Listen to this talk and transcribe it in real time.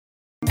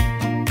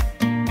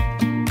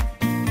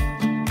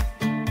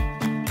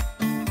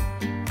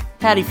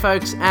Howdy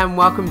folks, and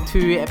welcome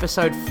to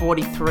episode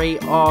 43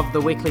 of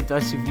the Weekly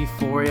Dose of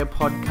Euphoria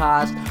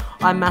podcast.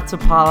 I'm Matt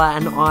Zapala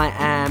and I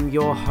am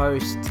your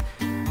host.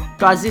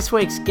 Guys, this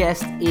week's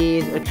guest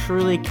is a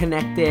truly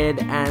connected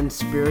and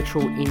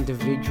spiritual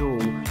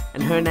individual,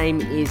 and her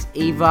name is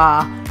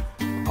Eva.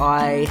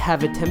 I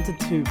have attempted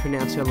to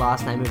pronounce her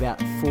last name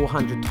about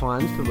 400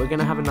 times, but we're going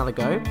to have another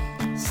go.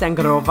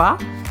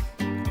 Cangarova.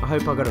 I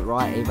hope I got it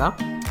right, Eva.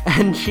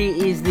 And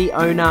she is the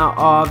owner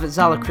of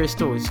Zala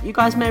Crystals. You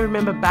guys may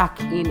remember back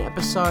in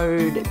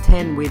episode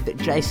 10 with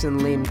Jason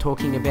Lim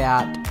talking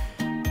about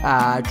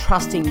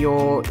trusting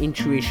your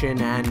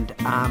intuition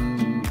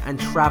and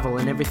travel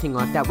and everything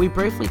like that. We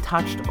briefly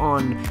touched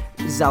on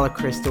Zala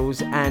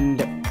Crystals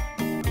and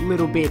a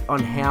little bit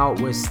on how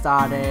it was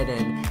started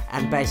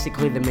and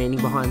basically the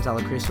meaning behind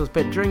Zala Crystals.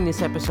 But during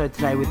this episode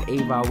today with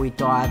Eva, we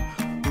dive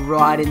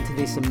right into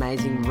this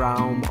amazing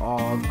realm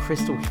of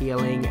crystal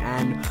healing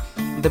and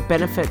the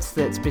benefits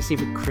that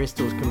specific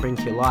crystals can bring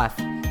to your life.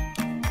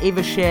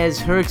 Eva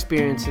shares her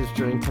experiences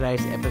during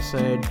today's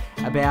episode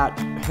about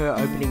her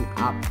opening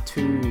up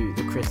to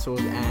the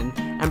crystals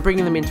and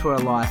bringing them into her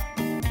life.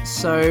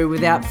 So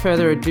without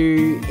further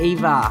ado,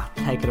 Eva,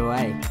 take it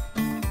away.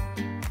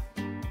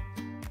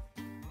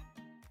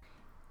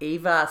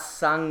 Eva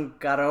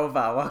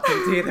Cangarova,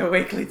 welcome to the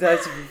Weekly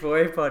Dose of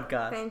Euphoria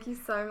podcast. Thank you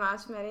so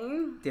much,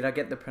 Matty. Did I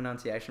get the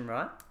pronunciation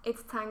right?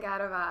 It's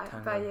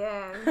Cangarova, but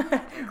yeah,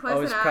 I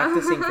was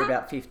practicing for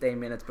about 15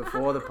 minutes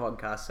before the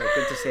podcast, so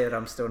good to see that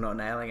I'm still not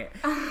nailing it.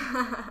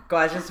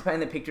 Guys, just to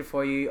paint the picture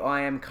for you,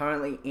 I am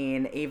currently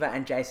in Eva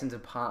and Jason's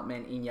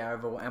apartment in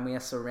Yarraville, and we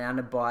are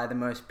surrounded by the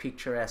most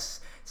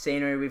picturesque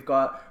scenery. We've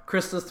got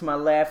crystals to my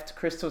left,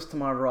 crystals to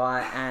my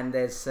right, and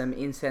there's some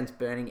incense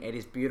burning. It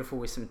is beautiful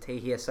with some tea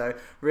here, so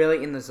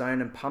really in the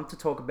zone and pumped to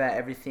talk about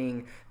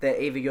everything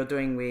that Eva you're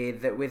doing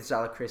with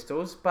Zala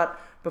Crystals. But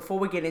before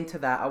we get into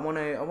that, I want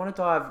to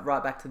dive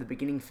right back to the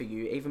beginning for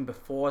you, even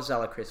before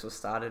Zala Crystals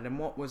started. And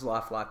what was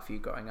life like for you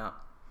growing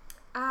up?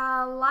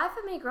 Life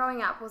for me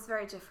growing up was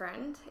very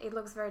different. It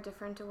looks very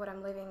different to what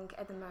I'm living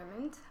at the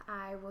moment.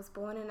 I was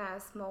born in a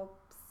small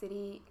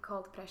city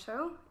called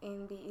Prešov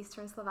in the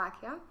eastern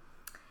Slovakia,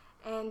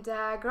 and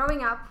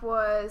growing up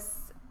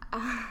was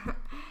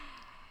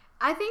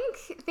I think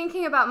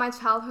thinking about my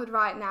childhood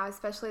right now,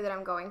 especially that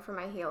I'm going for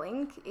my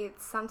healing,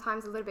 it's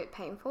sometimes a little bit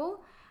painful.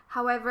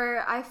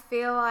 However, I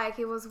feel like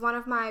it was one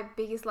of my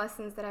biggest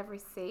lessons that I've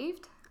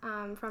received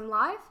from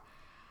life.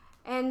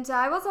 And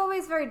I was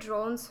always very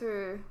drawn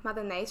to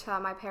Mother Nature.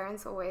 My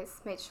parents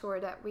always made sure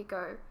that we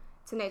go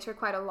to nature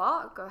quite a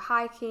lot, go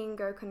hiking,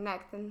 go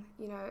connect and,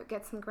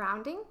 get some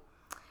grounding.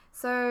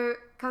 So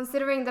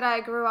considering that I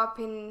grew up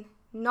in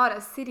not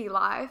a city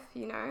life,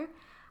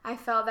 I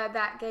felt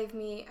that gave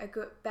me a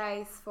good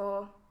base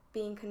for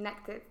being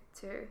connected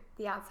to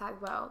the outside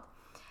world.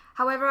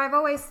 However, I've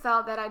always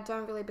felt that I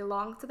don't really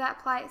belong to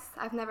that place.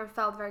 I've never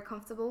felt very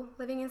comfortable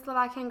living in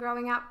Slovakia and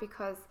growing up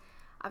because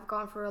I've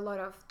gone through a lot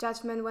of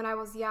judgment when I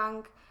was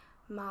young.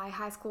 My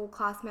high school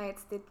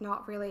classmates did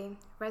not really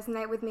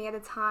resonate with me at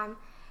the time.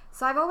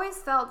 So I've always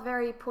felt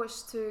very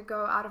pushed to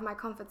go out of my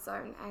comfort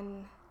zone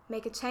and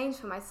make a change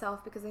for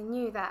myself because I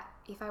knew that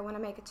if I want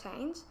to make a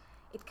change,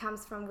 it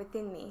comes from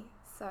within me.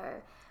 So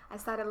I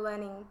started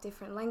learning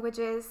different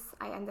languages.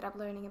 I ended up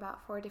learning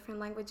about 4 different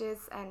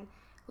languages and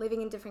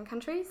living in different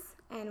countries.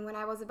 And when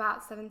I was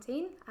about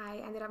 17, I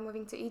ended up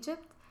moving to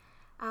Egypt,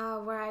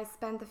 where I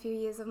spent a few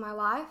years of my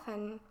life.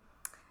 And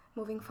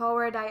moving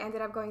forward, I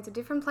ended up going to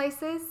different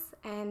places,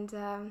 and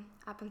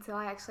up until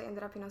I actually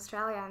ended up in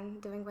Australia and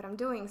doing what I'm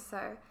doing. So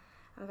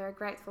I'm very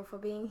grateful for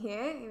being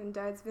here, even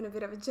though it's been a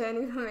bit of a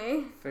journey for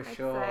me.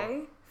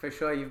 For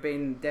sure, you've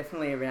been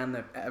definitely around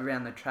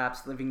the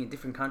traps, living in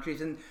different countries.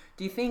 And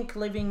do you think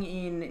living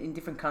in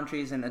different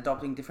countries and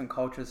adopting different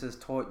cultures has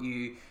taught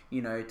you,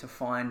 to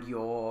find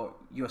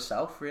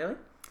yourself really?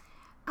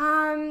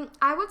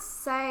 I would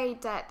say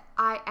that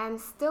I am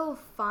still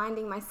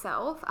finding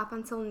myself up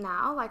until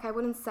now. Like, I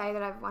wouldn't say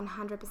that I've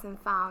 100%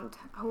 found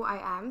who I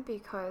am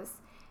because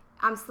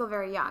I'm still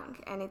very young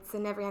and it's a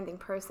never-ending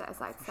process,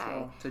 I'd say.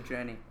 Sure. It's a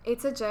journey.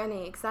 It's a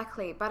journey,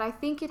 exactly. But I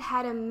think it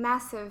had a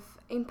massive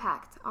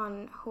impact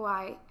on who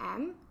I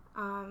am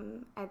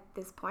at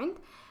this point.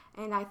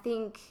 And I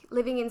think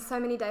living in so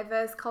many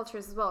diverse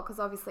cultures as well, because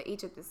obviously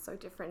Egypt is so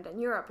different than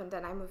Europe, and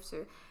then I moved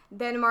to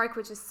Denmark,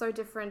 which is so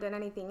different than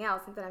anything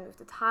else, and then I moved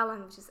to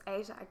Thailand, which is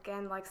Asia,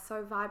 again, like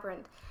so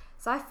vibrant.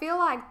 So I feel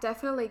like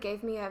definitely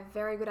gave me a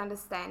very good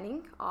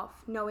understanding of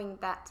knowing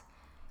that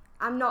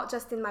I'm not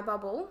just in my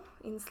bubble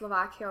in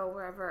Slovakia or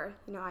wherever,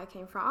 I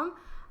came from,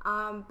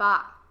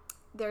 but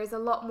there is a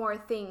lot more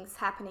things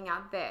happening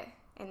out there,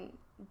 and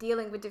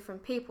dealing with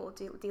different people,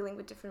 dealing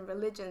with different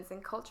religions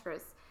and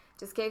cultures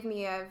just gave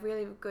me a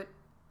really good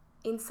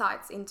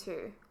insights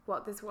into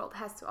what this world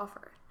has to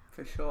offer.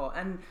 For sure.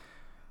 And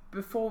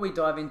before we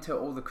dive into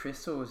all the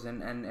crystals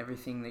and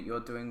everything that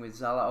you're doing with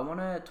Zala, I want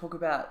to talk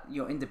about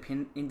your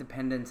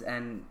independence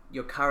and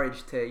your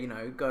courage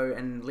to, go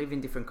and live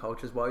in different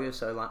cultures while you're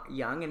so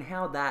young, and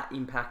how that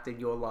impacted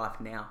your life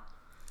now.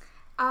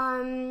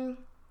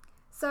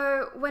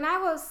 So when I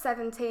was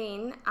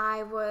 17,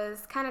 I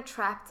was kind of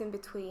trapped in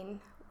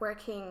between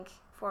working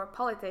for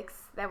politics.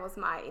 That was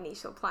my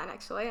initial plan,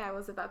 actually. I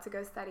was about to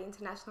go study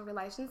international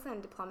relations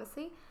and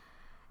diplomacy.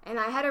 And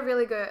I had a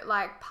really good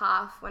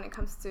path when it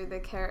comes to the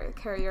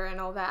career and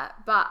all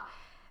that. But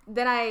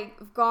then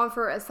I've gone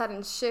for a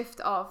sudden shift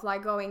of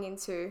going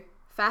into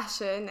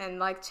fashion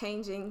and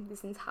changing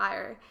this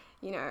entire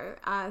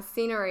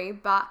scenery.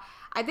 But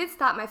I did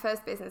start my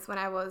first business when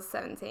I was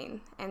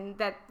 17, and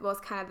that was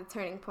kind of the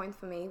turning point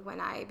for me when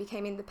I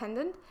became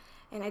independent,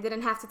 and I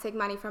didn't have to take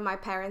money from my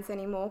parents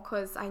anymore,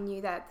 because I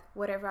knew that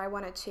whatever I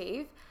want to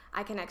achieve,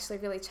 I can actually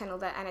really channel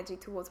that energy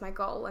towards my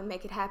goal and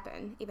make it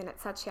happen even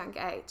at such a young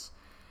age.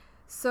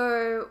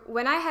 So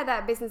when I had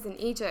that business in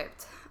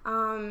Egypt,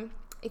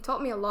 it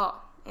taught me a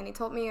lot, and it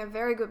taught me a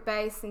very good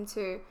base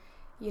into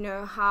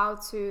how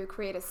to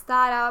create a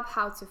startup,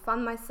 how to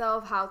fund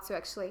myself, how to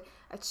actually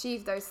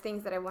achieve those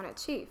things that I want to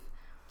achieve.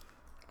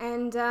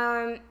 And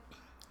so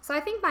I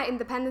think my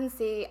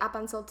independency up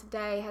until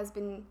today has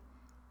been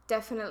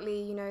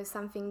definitely,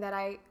 something that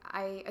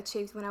I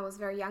achieved when I was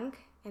very young,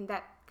 and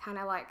that kind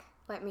of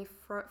let me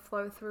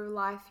flow through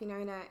life,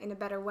 in a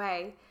better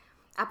way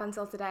up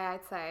until today,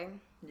 I'd say.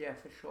 Yeah,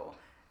 for sure.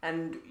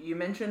 And you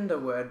mentioned a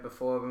word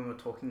before when we were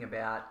talking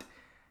about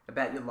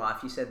your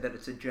life. You said that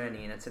it's a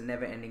journey, and it's a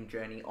never-ending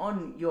journey.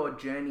 On your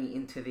journey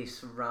into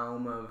this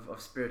realm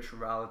of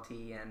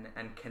spirituality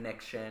and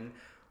connection,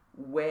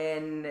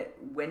 when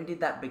did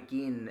that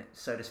begin,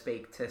 so to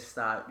speak, to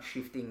start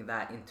shifting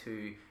that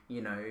into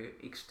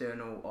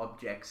external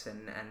objects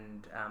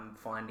and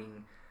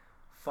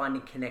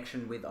finding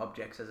connection with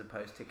objects as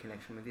opposed to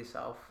connection with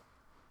yourself?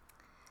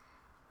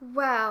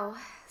 Well,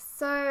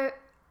 so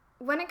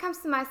when it comes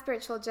to my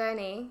spiritual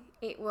journey,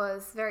 it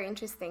was very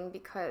interesting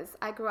because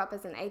I grew up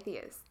as an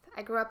atheist.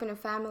 I grew up in a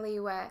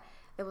family where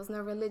there was no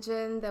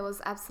religion, there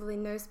was absolutely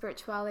no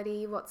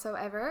spirituality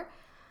whatsoever.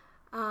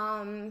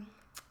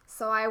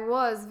 So I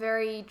was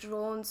very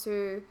drawn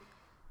to,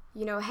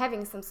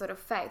 having some sort of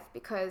faith,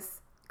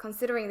 because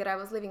considering that I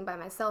was living by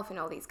myself in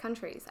all these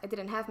countries, I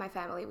didn't have my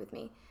family with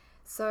me.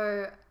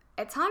 So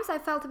at times I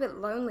felt a bit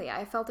lonely.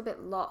 I felt a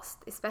bit lost,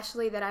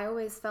 especially that I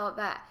always felt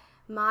that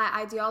my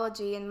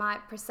ideology and my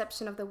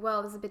perception of the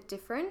world is a bit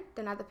different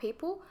than other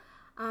people.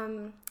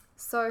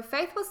 So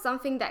faith was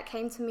something that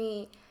came to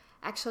me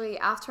actually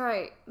after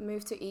I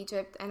moved to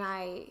Egypt, and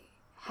I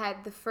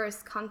had the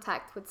first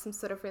contact with some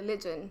sort of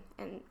religion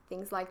and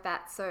things like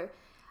that. So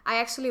I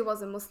actually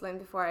was a Muslim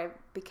before I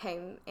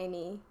became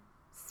any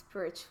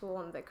spiritual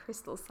on the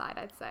crystal side,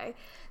 I'd say.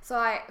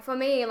 So for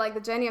me, the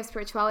journey of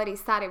spirituality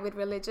started with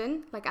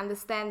religion,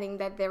 understanding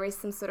that there is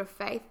some sort of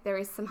faith, there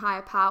is some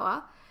higher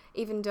power,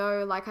 even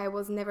though I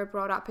was never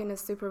brought up in a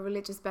super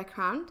religious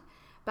background.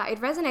 But it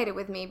resonated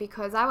with me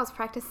because I was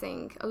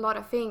practicing a lot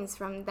of things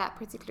from that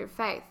particular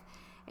faith.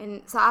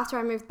 And so after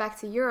I moved back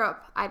to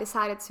Europe, I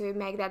decided to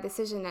make that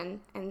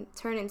decision and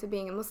turn into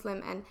being a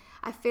Muslim. And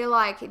I feel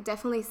like it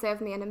definitely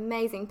served me an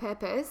amazing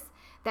purpose.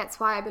 That's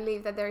why I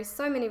believe that there is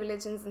so many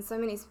religions and so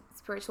many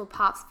spiritual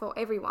paths for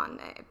everyone.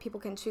 People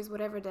can choose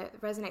whatever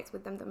that resonates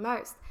with them the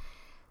most.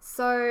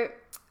 So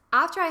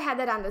after I had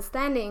that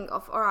understanding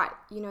of, all right,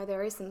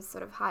 there is some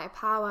sort of higher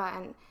power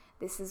and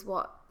this is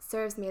what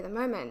serves me at the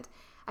moment,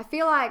 I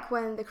feel like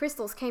when the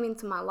crystals came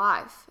into my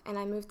life and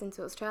I moved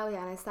into Australia,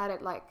 and I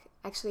started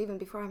actually even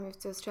before I moved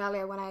to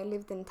Australia, when I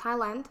lived in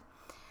Thailand,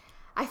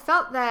 I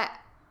felt that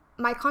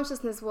my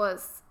consciousness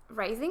was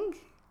raising,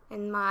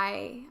 and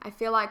I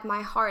feel like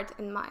my heart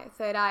and my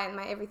third eye and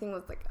my everything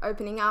was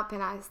opening up,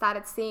 and I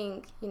started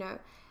seeing,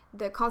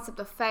 the concept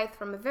of faith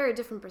from a very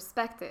different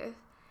perspective.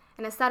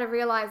 And I started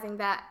realizing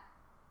that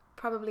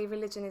probably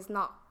religion is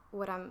not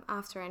what I'm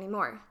after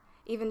anymore,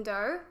 even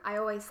though I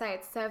always say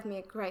it served me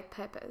a great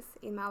purpose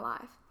in my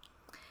life.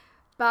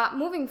 But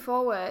moving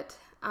forward,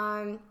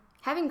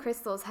 having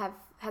crystals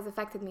has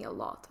affected me a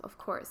lot, of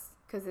course,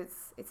 because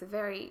it's a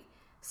very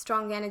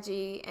strong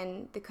energy,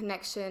 and the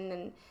connection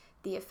and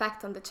the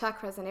effect on the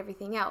chakras and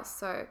everything else.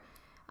 So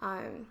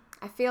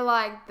I feel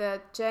like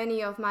the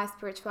journey of my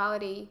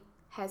spirituality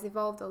has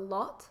evolved a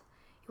lot.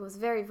 It was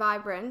very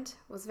vibrant,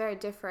 was very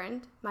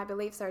different. My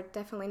beliefs are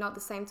definitely not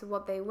the same to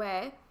what they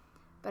were,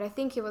 but I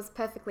think it was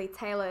perfectly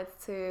tailored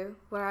to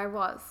where I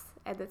was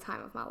at the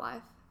time of my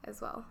life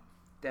as well.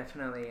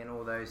 Definitely, and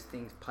all those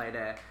things played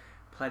a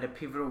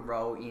pivotal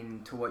role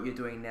into what you're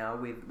doing now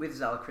with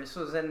Zala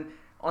Crystals. And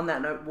on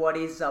that note, what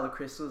is Zala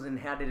Crystals and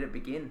how did it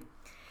begin?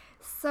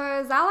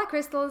 So Zala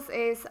Crystals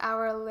is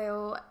our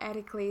little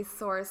ethically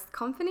sourced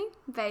company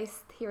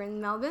based here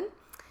in Melbourne.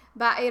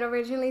 But it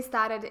originally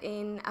started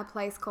in a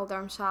place called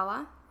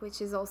Dharamshala,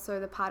 which is also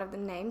the part of the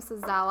name. So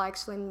Zala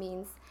actually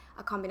means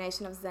a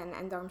combination of Zen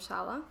and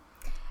Dharamshala.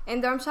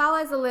 And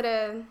Dharamshala is a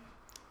little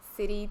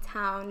city,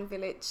 town,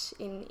 village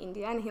in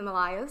India, in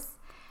Himalayas,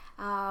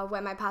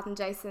 where my partner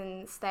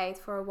Jason stayed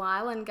for a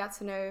while and got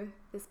to know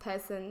this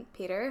person,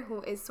 Peter,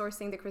 who is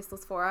sourcing the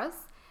crystals for us.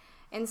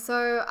 And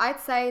so I'd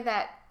say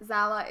that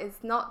Zala is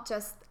not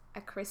just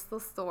a crystal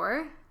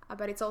store,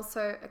 but it's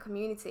also a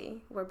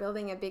community. We're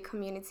building a big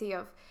community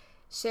of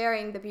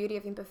sharing the beauty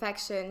of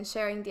imperfection,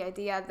 sharing the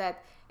idea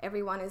that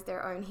everyone is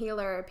their own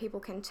healer, people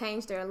can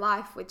change their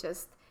life with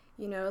just,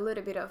 a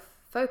little bit of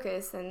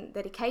focus and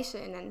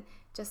dedication and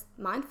just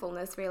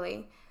mindfulness,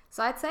 really.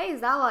 So I'd say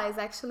Zala is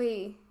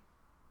actually,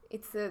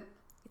 it's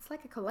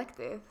like a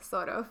collective,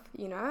 sort of,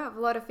 of a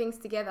lot of things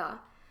together.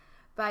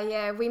 But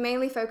yeah, we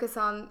mainly focus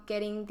on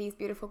getting these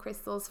beautiful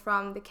crystals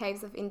from the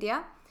caves of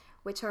India,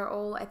 which are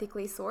all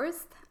ethically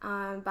sourced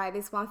by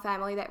this one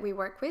family that we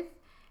work with.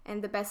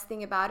 And the best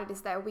thing about it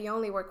is that we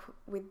only work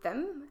with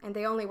them and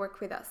they only work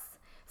with us.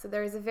 So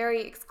there is a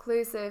very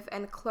exclusive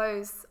and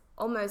close,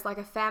 almost like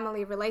a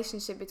family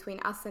relationship between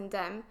us and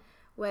them,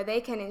 where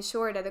they can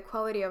ensure that the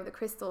quality of the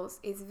crystals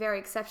is very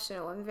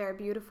exceptional and very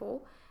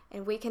beautiful.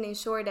 And we can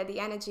ensure that the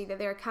energy that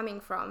they're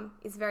coming from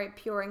is very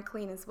pure and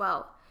clean as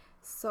well.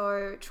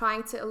 So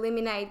trying to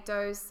eliminate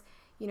those,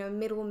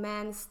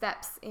 middleman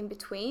steps in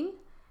between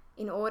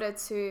in order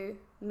to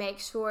make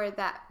sure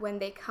that when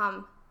they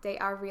come, they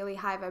are really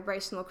high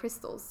vibrational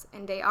crystals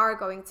and they are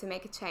going to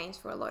make a change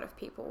for a lot of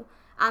people.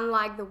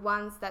 Unlike the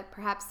ones that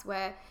perhaps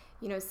were,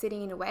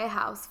 sitting in a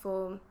warehouse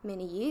for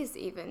many years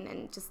even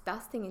and just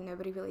dusting and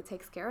nobody really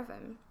takes care of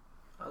them.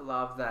 I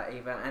love that,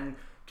 Eva. And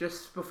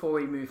just before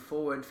we move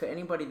forward, for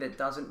anybody that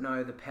doesn't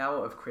know the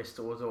power of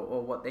crystals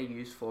or what they're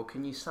used for,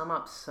 can you sum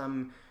up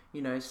some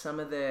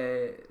of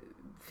the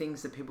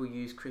things that people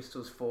use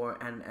crystals for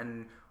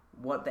and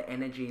what the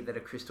energy that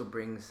a crystal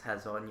brings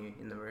has on you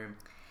in the room?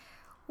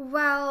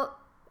 Well,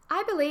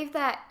 I believe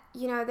that,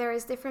 there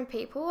is different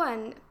people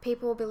and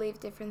people believe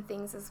different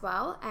things as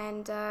well.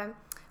 And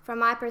from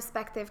my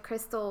perspective,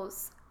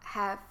 crystals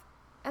have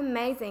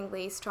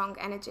amazingly strong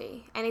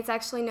energy. And it's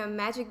actually no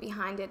magic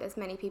behind it as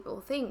many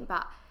people think,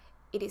 but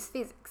it is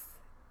physics.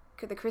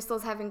 The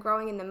crystals have been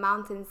growing in the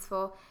mountains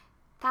for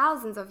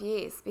thousands of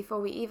years before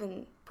we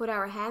even put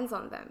our hands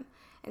on them.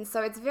 And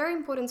so it's very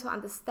important to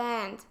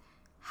understand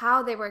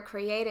how they were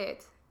created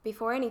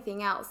before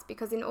anything else,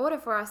 because in order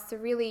for us to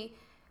really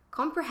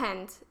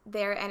comprehend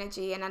their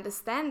energy and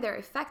understand their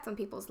effect on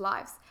people's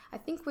lives, I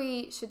think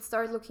we should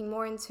start looking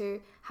more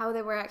into how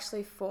they were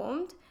actually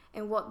formed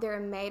and what they're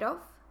made of.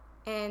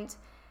 And,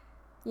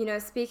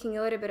 speaking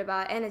a little bit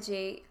about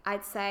energy,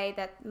 I'd say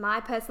that my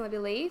personal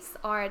beliefs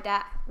are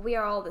that we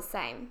are all the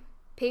same.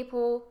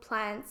 People,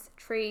 plants,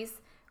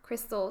 trees,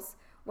 crystals,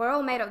 we're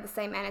all made of the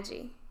same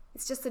energy.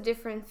 It's just a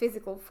different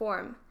physical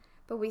form,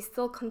 but we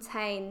still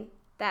contain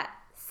that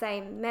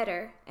same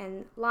matter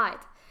and light.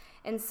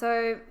 And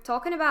so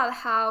talking about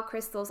how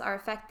crystals are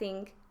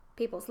affecting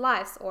people's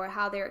lives or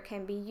how they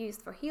can be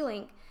used for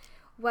healing,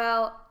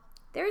 well,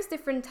 there's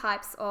different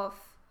types of,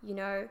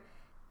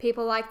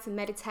 people like to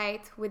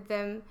meditate with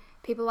them.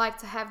 People like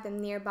to have them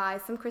nearby.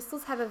 Some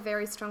crystals have a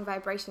very strong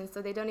vibration,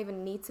 so they don't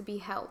even need to be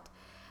held.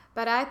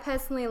 But I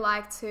personally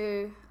like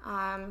to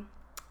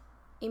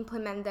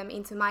implement them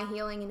into my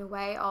healing in a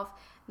way of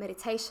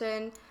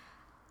meditation.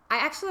 I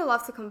actually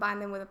love to combine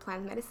them with a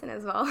plant medicine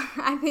as well.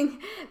 I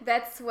think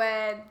that's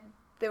where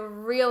the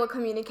real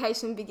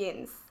communication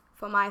begins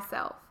for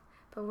myself.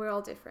 But we're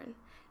all different.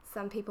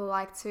 Some people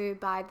like to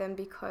buy them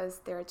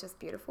because they're just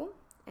beautiful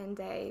and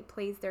they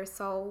please their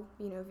soul,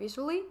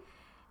 visually.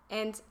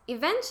 And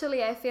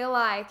eventually I feel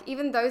like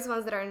even those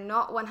ones that are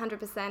not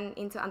 100%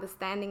 into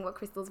understanding what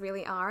crystals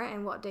really are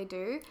and what they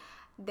do,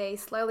 they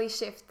slowly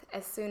shift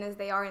as soon as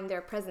they are in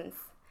their presence.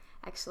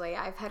 Actually,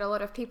 I've had a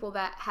lot of people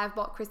that have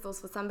bought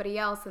crystals for somebody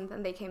else and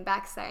then they came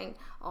back saying,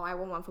 oh, I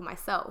want one for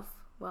myself.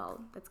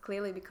 Well, that's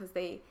clearly because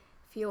they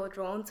feel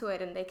drawn to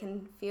it and they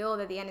can feel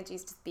that the energy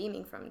is just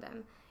beaming from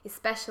them,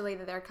 especially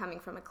that they're coming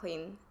from a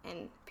clean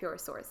and pure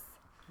source.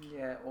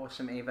 Yeah,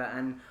 awesome, Eva.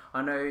 And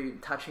I know,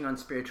 touching on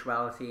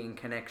spirituality and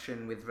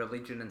connection with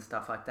religion and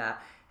stuff like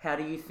that, how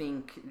do you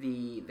think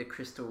the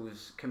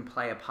crystals can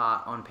play a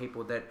part on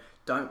people that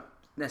don't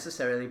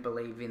necessarily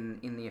believe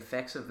in the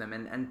effects of them?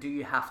 And do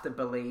you have to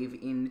believe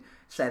in,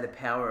 say, the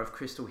power of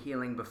crystal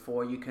healing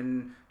before you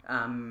can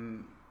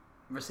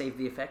receive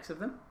the effects of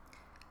them?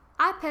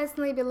 I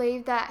personally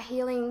believe that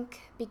healing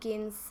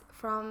begins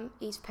from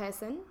each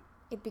person.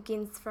 It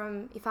begins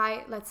from,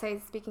 let's say,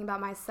 speaking about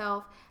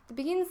myself,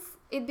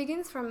 it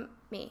begins from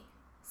me.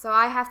 So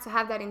I have to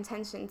have that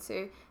intention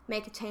to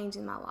make a change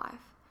in my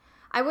life.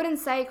 I wouldn't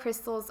say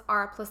crystals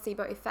are a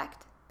placebo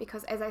effect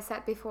because, as I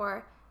said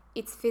before,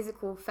 it's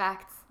physical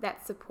facts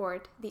that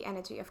support the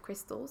energy of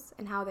crystals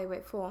and how they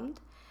were formed.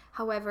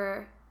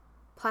 However,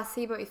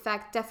 placebo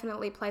effect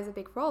definitely plays a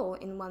big role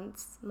in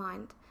one's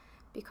mind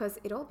because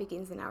it all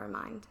begins in our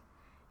mind.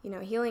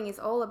 Healing is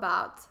all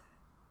about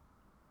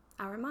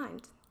our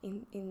mind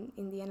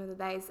in the end of the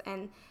days.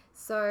 And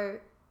so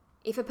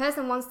if a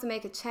person wants to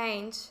make a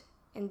change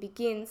and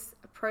begins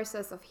a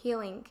process of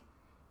healing,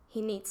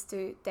 he needs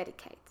to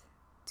dedicate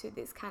to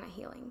this kind of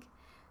healing.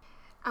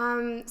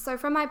 So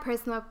from my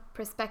personal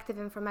perspective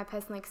and from my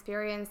personal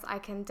experience, I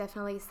can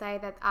definitely say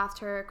that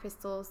after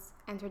crystals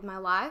entered my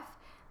life,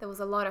 there was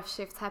a lot of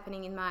shifts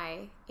happening in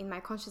my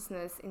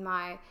consciousness, in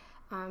my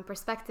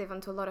perspective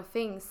onto a lot of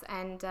things.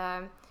 And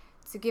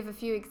to give a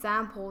few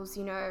examples,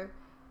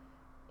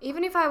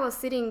 even if I was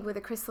sitting with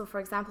a crystal, for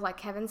example, like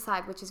Kevin's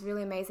side, which is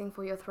really amazing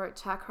for your throat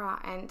chakra,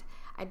 and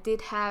I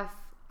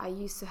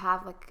used to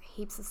have like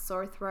heaps of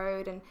sore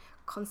throat and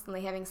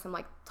constantly having some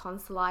like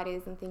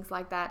tonsillitis and things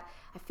like that.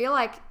 I feel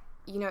like,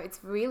 it's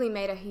really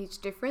made a huge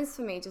difference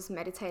for me just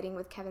meditating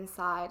with Kevin's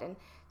side and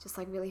just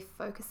like really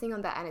focusing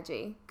on that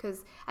energy,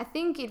 because I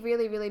think it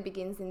really, really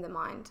begins in the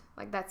mind.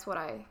 Like that's what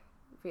I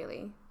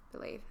really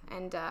believe.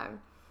 And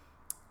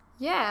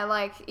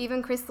like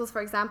even crystals,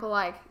 for example,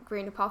 like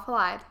green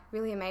apophyllite,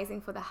 really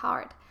amazing for the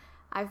heart.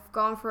 I've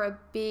gone for a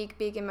big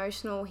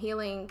emotional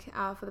healing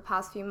for the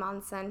past few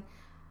months, and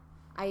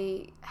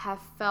I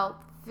have felt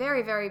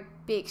very, very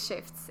big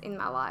shifts in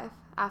my life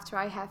after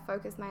I have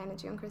focused my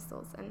energy on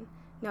crystals and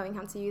knowing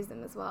how to use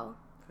them as well.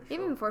 For sure.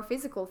 Even for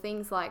physical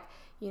things like,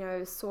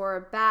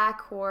 sore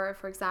back, or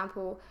for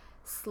example,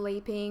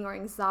 sleeping or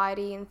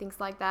anxiety and things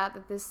like that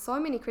there's so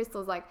many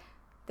crystals. Like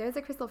there's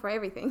a crystal for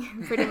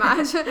everything pretty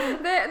much.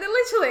 they're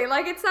literally,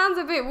 like, it sounds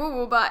a bit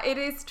woo-woo, but it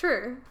is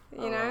true,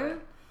 you know?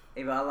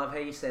 Eva, I love how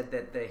you said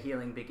that the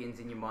healing begins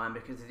in your mind,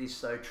 because it is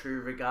so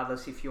true.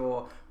 Regardless if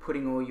you're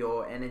putting all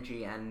your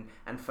energy and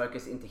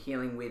focus into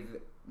healing with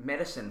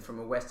medicine from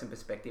a Western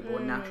perspective, or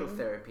natural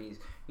therapies,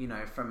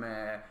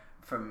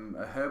 from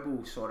a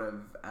herbal sort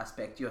of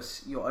aspect,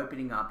 you're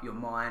opening up your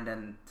mind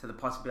and to the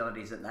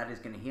possibilities that is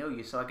going to heal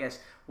you. So I guess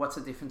what's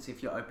the difference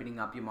if you're opening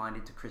up your mind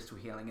into crystal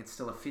healing? It's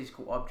still a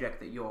physical object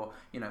that you're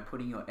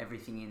putting your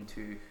everything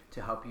into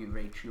to help you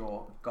reach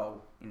your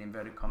goal, in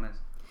inverted commas.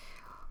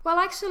 Well,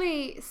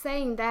 actually,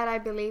 saying that, I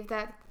believe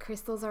that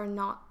crystals are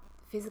not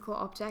physical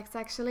objects.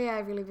 Actually, I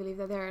really believe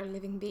that they're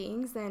living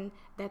beings, and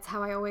that's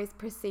how I always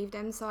perceive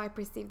them. So I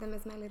perceive them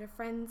as my little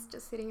friends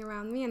just sitting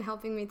around me and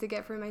helping me to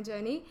get through my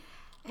journey.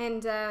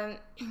 And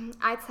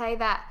I'd say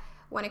that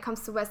when it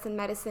comes to Western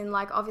medicine,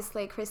 like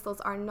obviously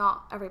crystals are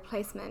not a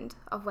replacement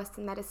of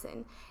Western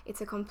medicine.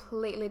 It's a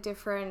completely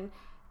different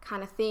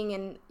kind of thing,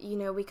 and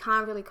we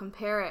can't really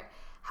compare it.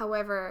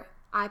 However,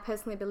 I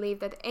personally believe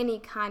that any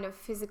kind of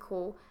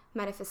physical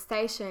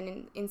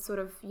manifestation in sort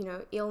of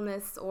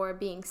illness or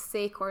being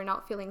sick or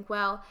not feeling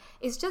well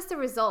is just a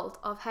result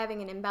of having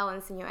an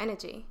imbalance in your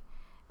energy.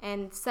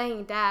 And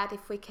saying that,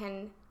 if we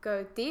can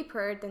go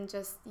deeper than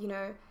just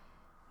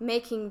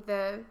making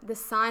the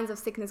signs of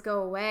sickness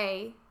go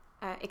away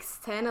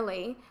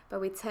externally,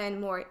 but we turn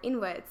more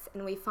inwards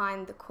and we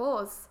find the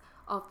cause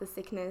of the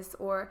sickness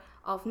or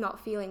of not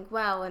feeling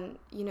well, and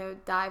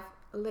dive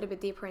a little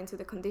bit deeper into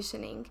the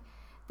conditioning,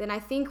 then I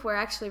think we're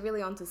actually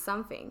really onto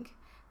something.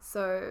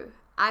 So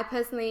I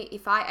personally,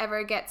 if I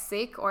ever get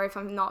sick or if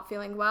I'm not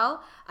feeling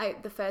well,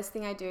 the first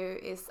thing I do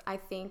is I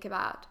think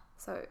about,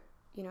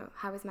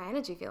 how is my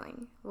energy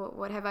feeling?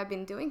 What have I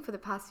been doing for the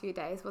past few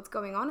days? What's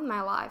going on in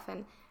my life?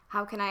 And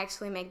how can I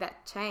actually make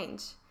that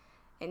change?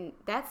 And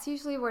that's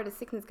usually where the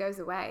sickness goes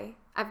away.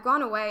 I've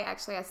gone away,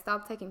 actually. I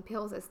stopped taking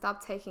pills. I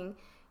stopped taking,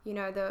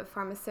 the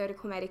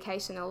pharmaceutical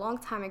medication a long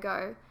time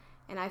ago.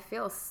 And I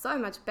feel so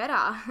much better.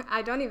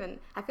 I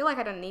feel like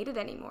I don't need it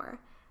anymore.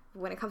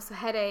 When it comes to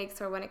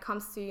headaches or when it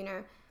comes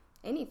to,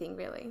 anything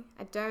really.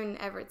 I don't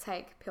ever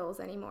take pills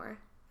anymore.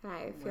 And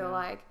I feel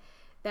like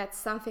that's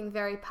something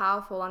very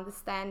powerful,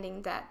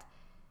 understanding that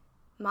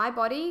my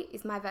body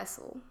is my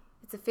vessel.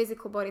 It's a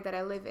physical body that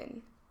I live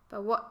in.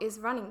 But what is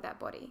running that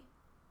body?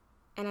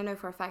 And I know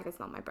for a fact it's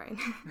not my brain.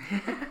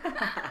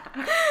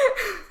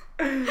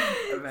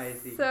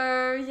 Amazing.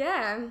 So,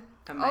 yeah.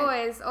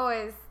 Amazing.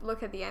 Always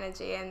look at the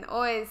energy, and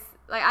always,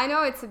 like, I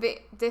know it's a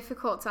bit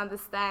difficult to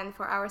understand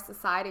for our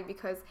society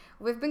because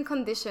we've been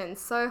conditioned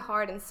so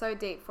hard and so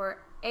deep for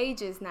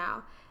ages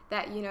now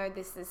that,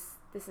 this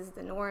is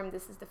the norm,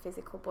 this is the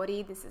physical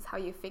body, this is how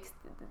you fix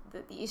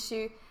the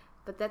issue.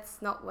 But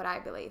that's not what I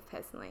believe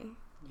personally.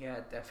 Yeah,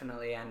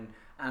 definitely. And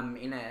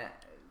in a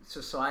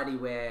society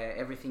where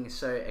everything is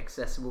so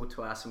accessible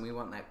to us and we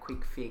want that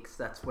quick fix,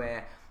 that's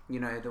where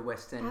the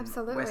Western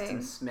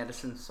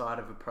medicine side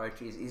of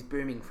approach is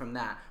booming from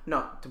that.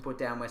 Not to put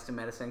down Western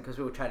medicine, because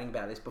we were chatting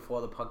about this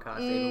before the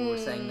podcast. Even we were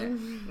saying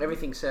that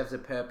everything serves a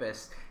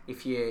purpose.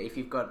 If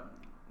you've got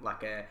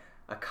like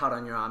a cut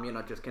on your arm, you're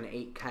not just going to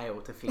eat kale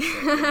to fix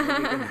it.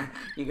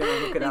 You're going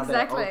to look at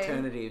other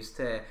alternatives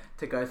to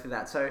go through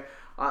that. So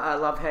I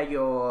love how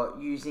you're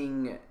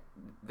using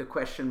the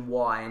question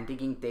why and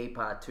digging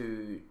deeper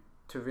to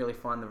really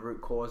find the root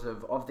cause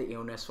of the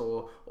illness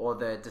or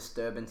the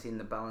disturbance in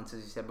the balance,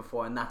 as you said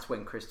before, and that's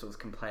when crystals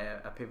can play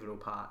a pivotal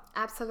part.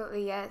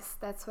 Absolutely, yes.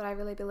 That's what I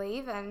really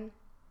believe, and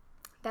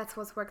that's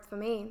what's worked for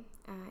me,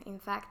 in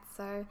fact.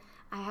 So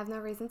I have no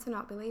reason to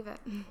not believe it.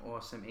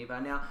 Awesome,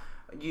 Eva. Now,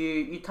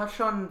 you touched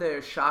on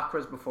the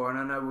chakras before, and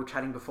I know we were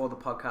chatting before the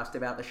podcast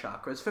about the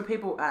chakras. For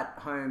people at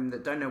home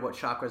that don't know what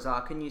chakras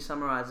are, can you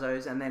summarize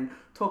those and then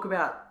talk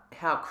about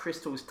how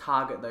crystals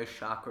target those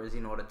chakras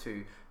in order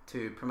to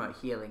promote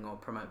healing or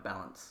promote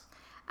balance?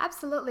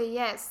 Absolutely,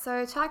 yes.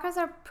 So chakras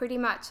are pretty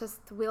much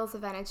just wheels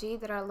of energy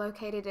that are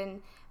located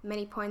in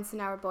many points in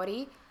our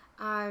body.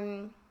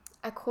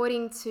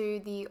 According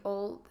to the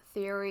old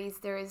theories,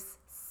 there is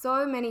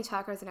so many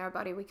chakras in our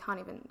body we can't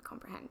even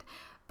comprehend.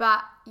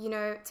 But,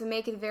 to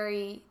make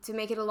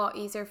it a lot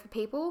easier for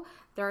people,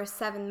 there are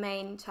 7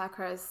 main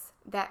chakras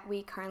that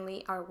we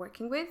currently are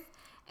working with.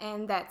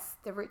 And that's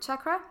the root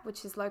chakra,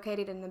 which is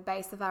located in the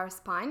base of our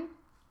spine,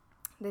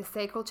 the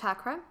sacral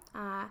chakra,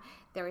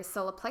 there is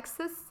solar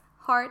plexus,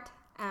 heart,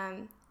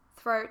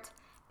 throat,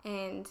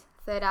 and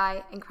third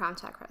eye and crown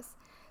chakras.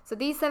 So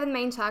these 7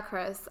 main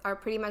chakras are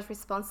pretty much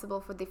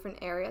responsible for different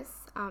areas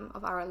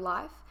of our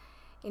life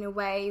in a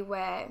way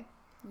where,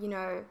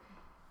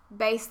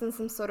 based on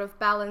some sort of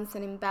balance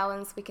and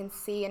imbalance, we can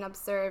see and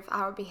observe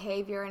our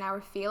behavior and our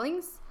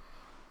feelings.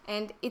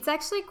 And it's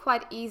actually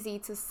quite easy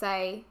to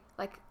say,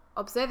 like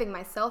observing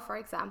myself, for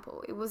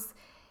example,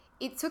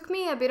 it took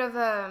me a bit of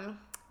a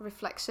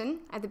reflection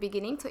at the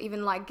beginning to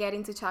even like get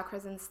into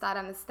chakras and start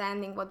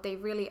understanding what they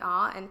really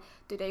are and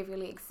do they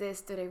really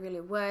exist, do they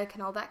really work,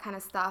 and all that kind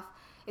of stuff.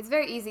 It's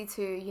very easy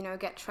to,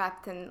 get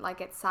trapped and like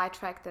get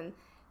sidetracked, and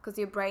because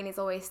your brain is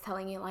always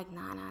telling you like,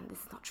 nah, this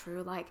is not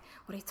true, like,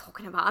 what are you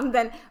talking about? And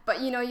then,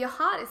 but your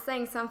heart is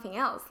saying something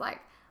else.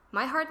 Like,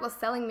 my heart was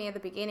telling me at the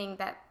beginning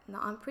that, no,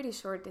 I'm pretty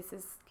sure this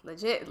is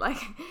legit.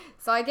 Like,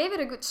 so I gave it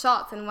a good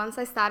shot. And once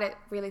I started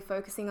really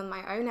focusing on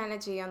my own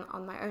energy,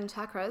 on my own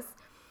chakras,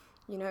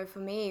 for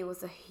me, it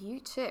was a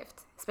huge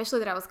shift, especially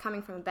that I was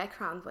coming from a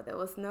background where there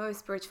was no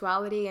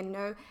spirituality and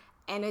no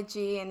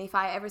energy. And if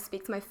I ever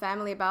speak to my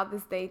family about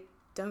this, they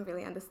don't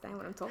really understand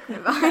what I'm talking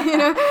about.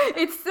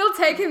 It's still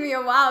taking me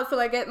a while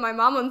till I get my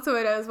mom onto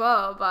it as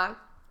well.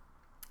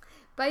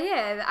 But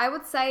yeah, I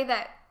would say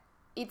that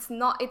it's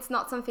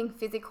not something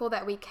physical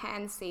that we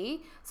can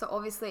see. So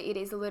obviously it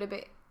is a little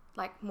bit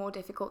like more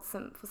difficult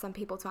for some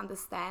people to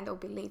understand or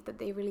believe that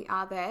they really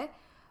are there.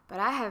 But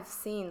I have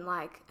seen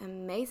like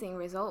amazing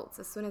results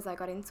as soon as I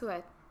got into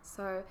it.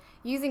 So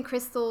using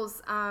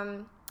crystals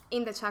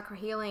in the chakra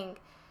healing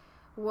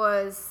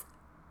was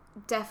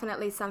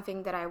definitely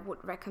something that I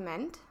would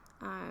recommend.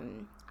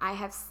 I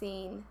have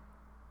seen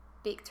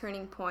big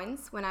turning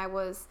points when I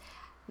was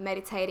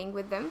meditating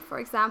with them, for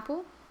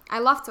example. I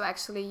love to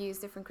actually use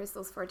different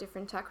crystals for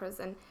different chakras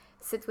and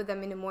sit with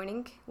them in the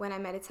morning when I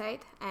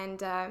meditate,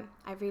 and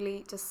I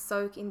really just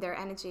soak in their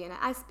energy, and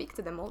I speak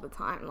to them all the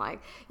time.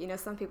 Like,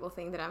 some people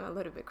think that I'm a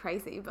little bit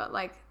crazy, but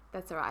like,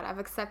 that's all right. I've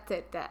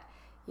accepted that,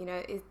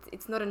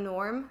 it's not a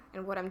norm,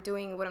 and what I'm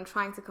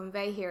trying to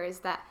convey here is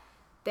that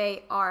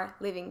they are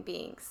living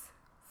beings,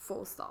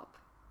 full stop.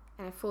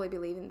 And I fully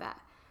believe in that.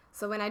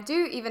 So when I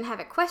do even have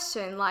a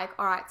question like,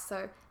 all right,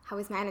 so how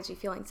is my energy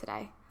feeling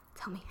today?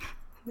 Tell me.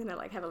 Then I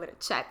like have a little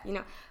chat,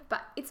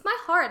 But it's my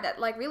heart that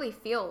like really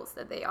feels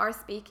that they are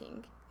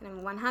speaking. And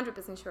I'm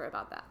 100% sure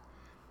about that.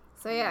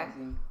 So yeah.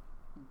 Amazing.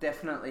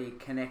 Definitely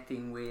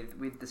connecting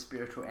with the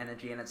spiritual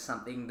energy. And it's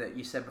something that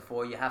you said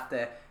before, you have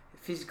to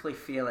physically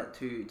feel it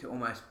to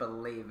almost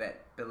believe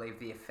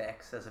the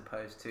effects, as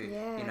opposed to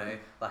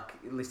like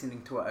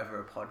listening to it over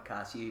a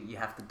podcast. You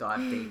have to dive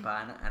deeper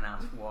and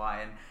ask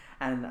why,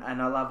 and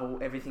I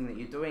love everything that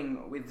you're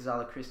doing with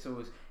Zala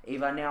crystals,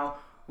 Eva. Now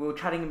we were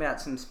chatting about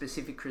some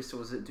specific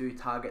crystals that do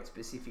target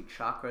specific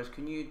chakras.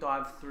 Can you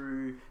dive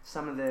through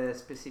some of the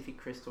specific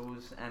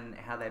crystals and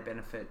how they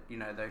benefit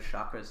those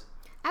chakras?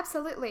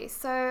 Absolutely.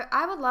 So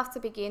I would love to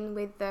begin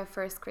with the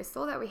first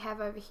crystal that we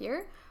have over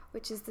here,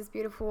 which is this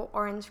beautiful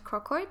orange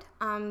crocoid.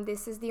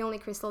 This is the only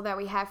crystal that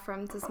we have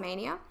from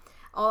Tasmania.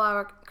 All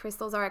our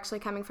crystals are actually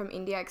coming from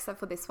India except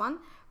for this one.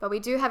 But we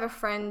do have a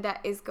friend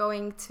that is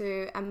going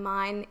to a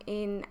mine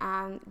in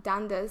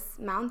Dundas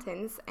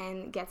Mountains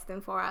and gets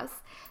them for us.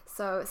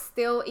 So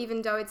still,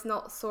 even though it's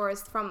not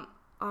sourced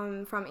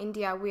from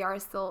India, we are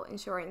still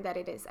ensuring that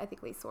it is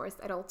ethically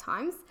sourced at all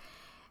times.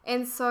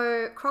 And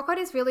so crocoid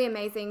is really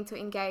amazing to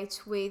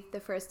engage with the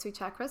first 2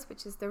 chakras,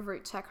 which is the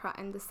root chakra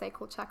and the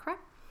sacral chakra.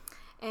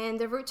 And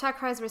the root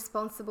chakra is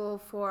responsible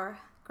for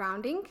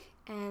grounding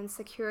and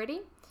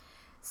security.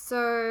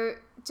 So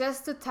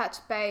just to touch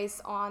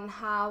base on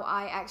how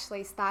I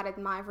actually started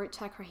my root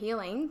chakra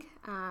healing,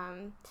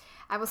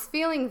 I was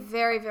feeling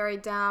very, very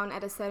down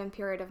at a certain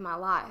period of my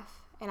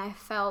life. And I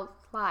felt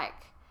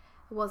like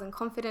I wasn't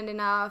confident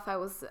enough. I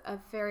was a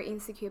very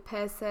insecure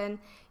person,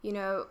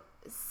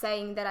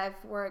 saying that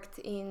I've worked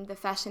in the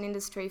fashion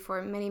industry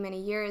for many,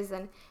 many years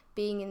and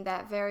being in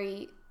that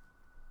very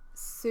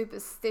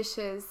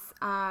superficial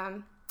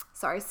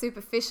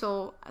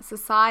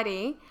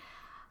society,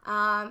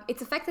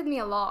 it's affected me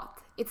a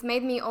lot. It's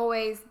made me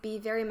always be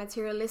very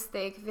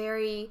materialistic,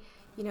 very,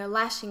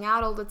 lashing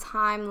out all the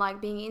time, like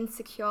being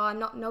insecure,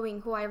 not knowing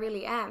who I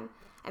really am.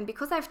 And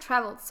because I've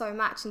traveled so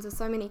much into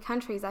so many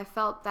countries, I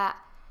felt that,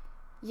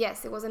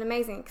 yes, it was an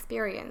amazing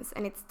experience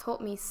and it's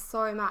taught me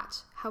so much.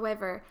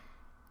 However,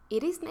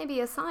 it is maybe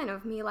a sign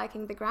of me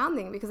lacking the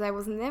grounding because I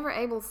was never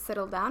able to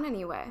settle down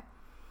anywhere.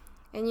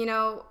 And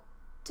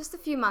just a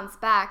few months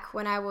back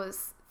when I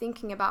was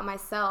thinking about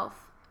myself,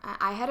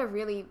 I had a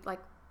really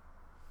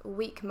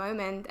weak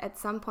moment at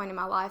some point in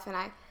my life, and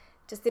I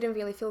just didn't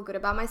really feel good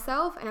about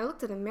myself. And I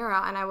looked at the mirror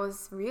and I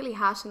was really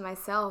harsh on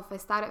myself. I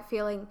started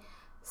feeling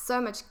so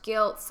much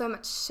guilt, so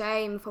much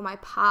shame for my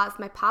past.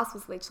 My past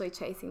was literally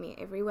chasing me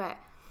everywhere.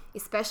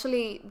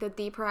 especially the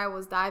deeper I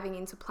was diving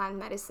into plant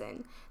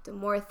medicine, the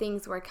more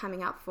things were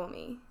coming up for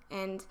me.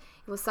 And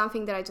it was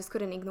something that I just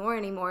couldn't ignore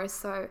anymore.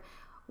 So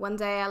one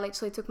day I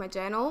literally took my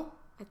journal,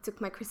 I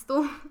took my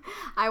crystal,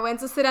 I went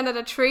to sit under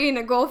the tree in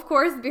a golf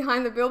course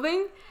behind the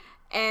building,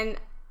 and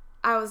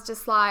I was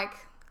just like,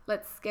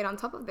 let's get on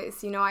top of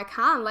this. I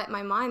can't let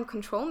my mind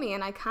control me,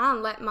 and I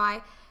can't let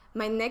my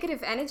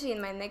negative energy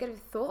and my negative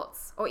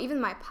thoughts or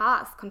even my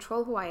past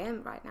control who I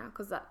am right now,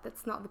 because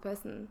that's not the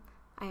person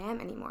I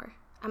am anymore.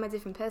 I'm a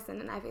different person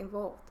and I've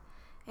evolved.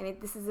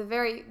 And this is a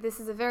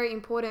very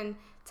important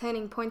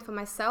turning point for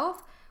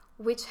myself,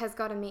 which has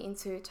gotten me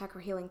into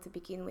chakra healing to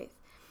begin with.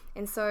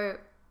 And so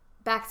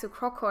back to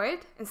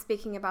Crocoid and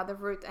speaking about the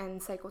root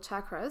and sacral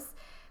chakras,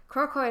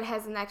 Crocoid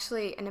has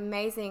an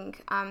amazing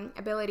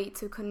ability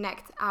to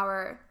connect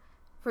our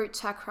root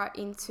chakra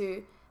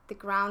into the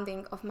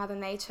grounding of Mother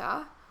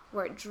Nature,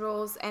 where it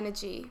draws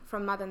energy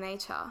from Mother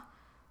Nature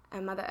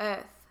and Mother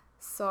Earth.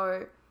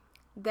 So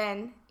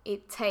then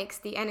it takes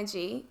the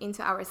energy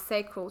into our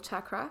sacral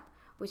chakra,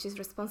 which is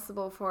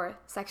responsible for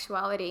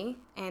sexuality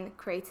and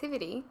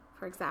creativity,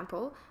 for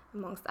example,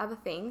 amongst other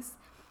things.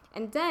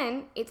 And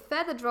then it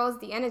further draws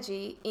the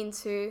energy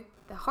into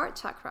the heart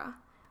chakra,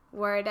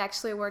 where it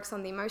actually works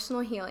on the emotional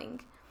healing.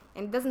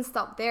 And it doesn't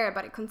stop there,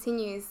 but it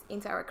continues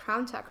into our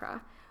crown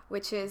chakra,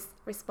 which is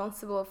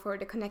responsible for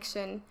the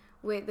connection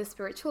with the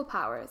spiritual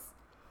powers.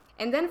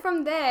 And then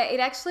from there, it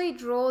actually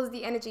draws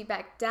the energy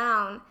back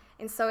down.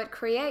 And so it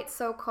creates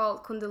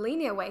so-called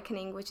Kundalini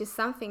awakening, which is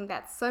something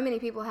that so many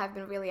people have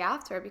been really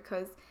after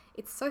because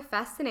it's so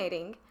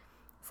fascinating.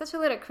 Such a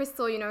little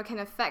crystal, can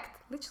affect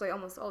literally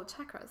almost all the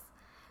chakras.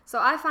 So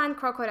I find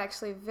Crocoid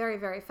actually very,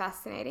 very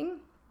fascinating.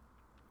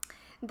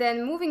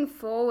 Then moving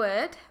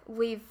forward,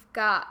 we've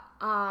got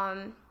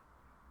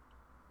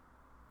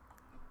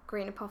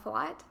green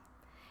apophyllite.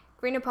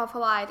 Green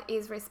apophyllite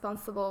is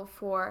responsible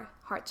for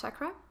heart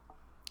chakra.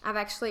 I've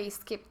actually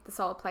skipped the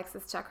solar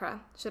plexus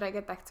chakra. Should I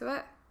get back to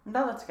it?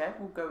 No, that's okay.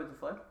 We'll go with the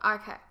flow.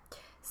 Okay.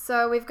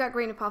 So we've got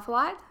green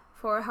apophyllite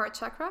for heart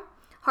chakra.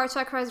 Heart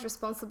chakra is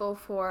responsible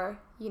for,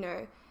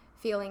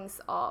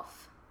 feelings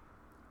of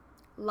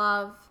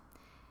love,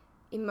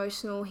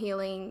 emotional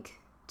healing,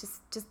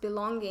 just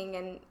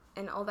belonging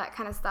and all that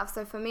kind of stuff.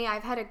 So for me,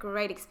 I've had a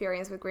great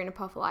experience with green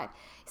apophyllite,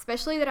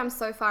 especially that I'm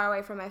so far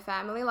away from my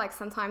family. Like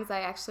sometimes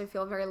I actually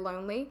feel very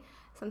lonely.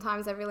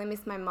 Sometimes I really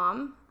miss my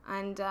mum.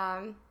 And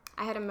I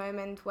had a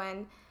moment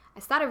when I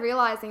started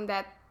realizing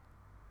that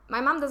my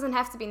mum doesn't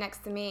have to be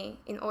next to me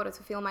in order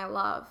to feel my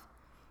love.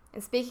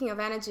 And speaking of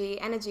energy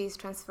is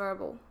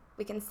transferable.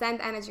 We can send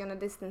energy on a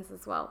distance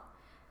as well.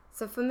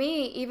 So for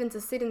me, even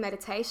to sit in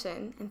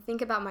meditation and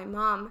think about my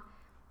mum,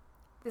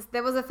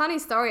 there was a funny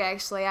story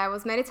actually. I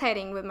was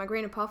meditating with my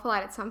green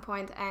apophyllite at some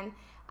point and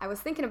I was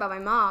thinking about my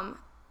mom,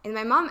 and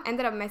my mom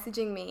ended up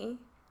messaging me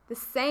the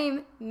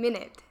same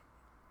minute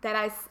that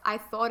I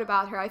thought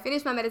about her. I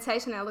finished my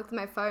meditation and I looked at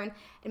my phone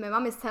and my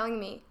mom is telling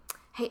me,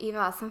 "Hey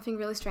Eva, something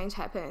really strange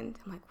happened."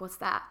 I'm like, "What's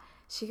that?"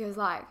 She goes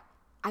like,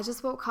 "I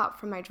just woke up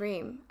from my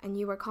dream and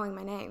you were calling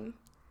my name."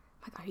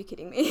 I'm like, "Are you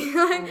kidding me?"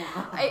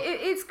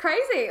 It's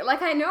crazy.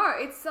 Like I know,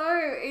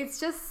 it's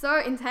just so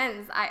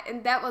intense.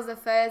 And that was the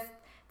first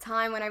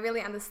time when I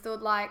really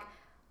understood, like,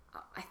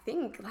 I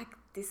think like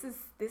this is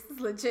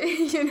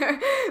legit.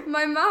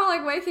 My mom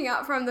like waking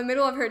up from the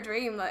middle of her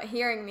dream, like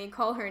hearing me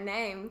call her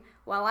name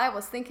while I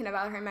was thinking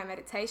about her in my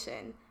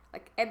meditation,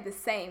 like at the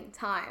same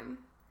time.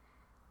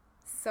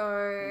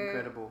 So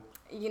incredible.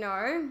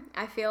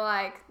 I feel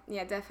like,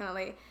 yeah,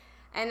 definitely.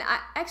 And I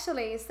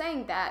actually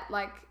saying that,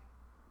 like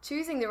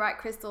choosing the right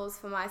crystals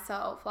for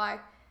myself, like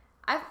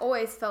I've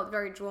always felt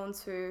very drawn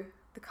to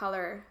the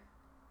color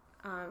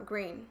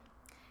green.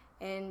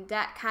 And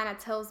that kind of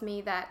tells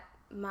me that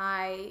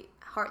my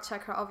heart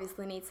chakra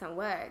obviously needs some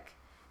work.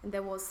 And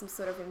there was some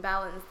sort of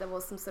imbalance. There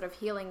was some sort of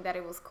healing that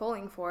it was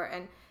calling for.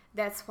 And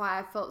that's why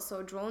I felt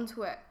so drawn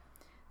to it.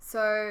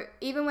 So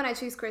even when I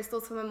choose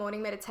crystals for my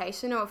morning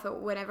meditation, or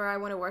whenever I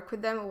want to work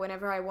with them, or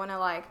whenever I want to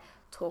like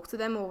talk to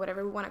them, or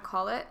whatever we want to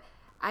call it,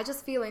 I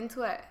just feel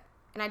into it.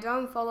 And I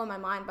don't follow my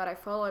mind, but I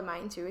follow my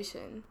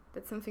intuition.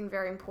 That's something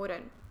very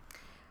important.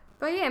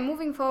 But yeah,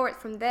 moving forward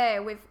from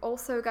there, we've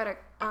also got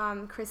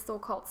a crystal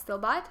called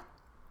stilbite.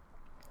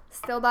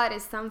 Stilbite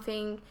is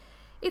something,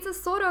 it's a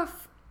sort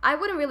of, I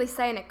wouldn't really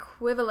say an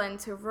equivalent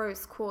to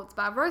rose quartz,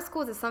 but rose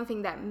quartz is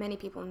something that many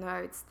people know.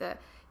 It's the,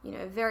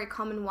 very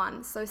common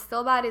one. So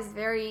stilbite is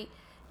very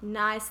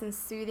nice and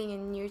soothing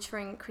and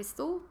nurturing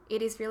crystal.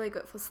 It is really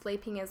good for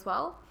sleeping as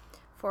well,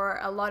 for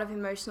a lot of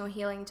emotional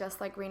healing,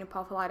 just like green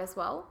apophyllite as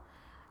well.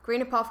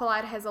 Green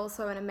apophyllite has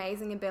also an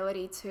amazing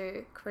ability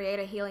to create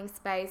a healing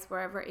space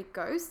wherever it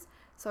goes.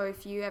 So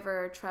if you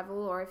ever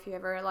travel, or if you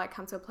ever like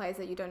come to a place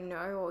that you don't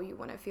know, or you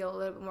want to feel a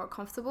little bit more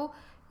comfortable,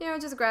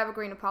 just grab a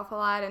green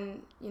apophyllite.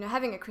 And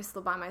having a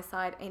crystal by my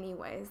side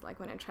anyways, like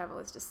when I travel,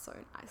 is just so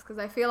nice, because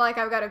I feel like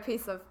I've got a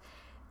piece of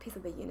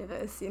the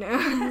universe,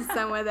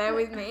 somewhere there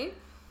with me.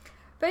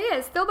 But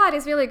yeah, stilbite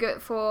is really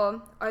good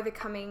for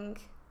overcoming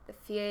the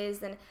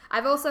fears. And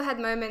I've also had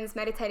moments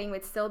meditating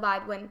with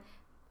stilbite when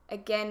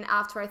again,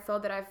 after I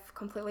thought that I've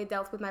completely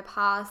dealt with my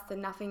past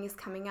and nothing is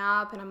coming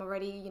up and I'm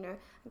already,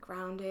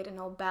 grounded and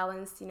all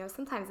balanced,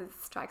 sometimes it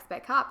strikes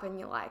back up and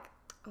you're like,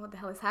 what the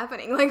hell is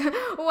happening? Like,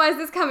 why is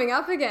this coming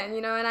up again?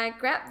 And I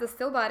grabbed the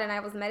still bud and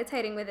I was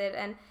meditating with it,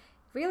 and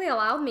really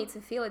allowed me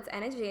to feel its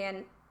energy,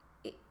 and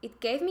it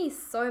gave me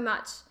so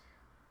much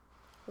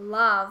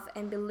love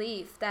and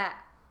belief that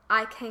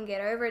I can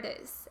get over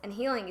this. And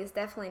healing is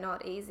definitely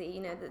not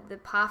easy. The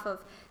path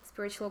of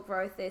spiritual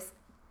growth is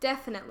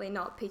definitely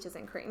not peaches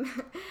and cream.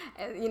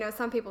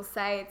 Some people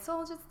say it's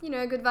all just,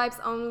 good vibes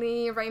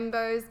only,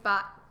 rainbows,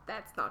 but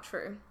that's not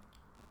true.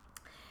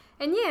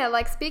 And yeah,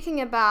 like speaking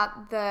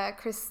about the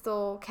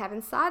crystal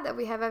Cavenside that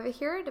we have over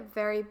here, the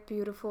very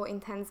beautiful,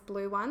 intense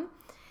blue one,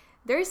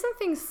 there is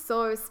something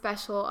so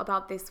special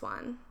about this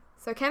one.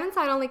 So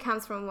Cavenside only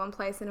comes from one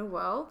place in the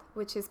world,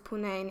 which is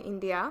Pune in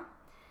India.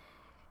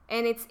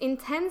 And its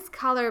intense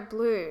color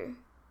blue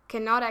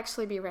cannot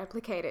actually be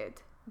replicated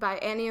by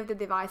any of the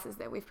devices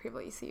that we've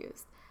previously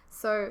used.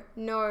 So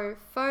no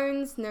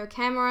phones, no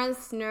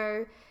cameras,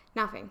 no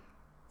nothing.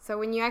 So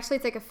when you actually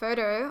take a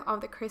photo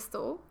of the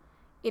crystal,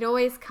 it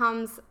always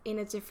comes in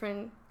a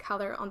different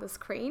color on the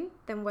screen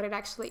than what it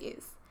actually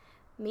is,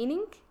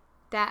 meaning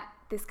that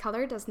this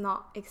color does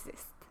not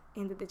exist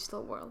in the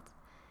digital world.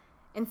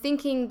 And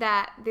thinking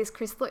that this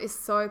crystal is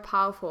so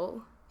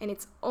powerful and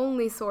its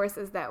only source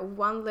is that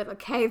one little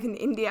cave in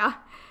India,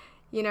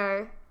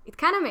 it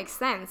kind of makes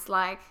sense.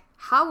 Like,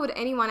 how would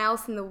anyone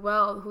else in the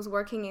world who's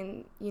working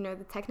in,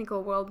 the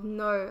technical world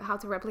know how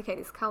to replicate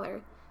this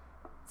color?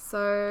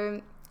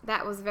 So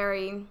that was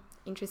very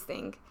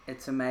interesting.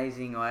 It's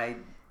amazing. I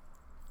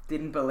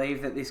didn't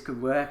believe that this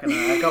could work, and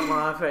I got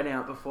my iPhone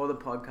out before the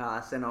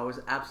podcast and I was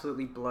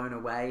absolutely blown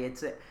away.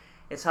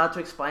 It's hard to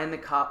explain the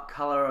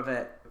color of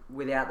it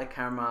without the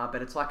camera,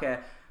 but it's like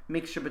a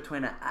mixture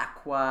between an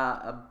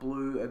aqua, a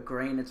blue, a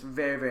green. It's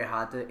very, very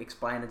hard to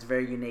explain. It's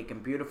very unique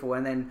and beautiful.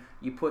 And then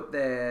you put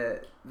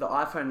the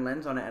iPhone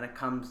lens on it and it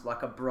comes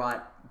like a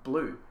bright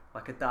blue,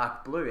 like a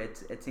dark blue.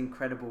 It's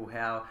incredible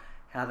how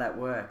that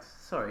works.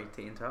 Sorry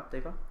to interrupt,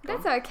 Eva.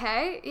 That's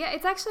okay. Yeah,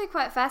 it's actually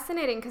quite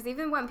fascinating because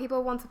even when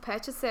people want to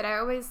purchase it, I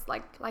always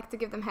like to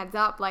give them heads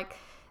up. Like,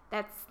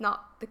 that's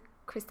not the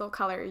crystal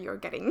color you're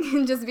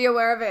getting. Just be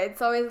aware of it.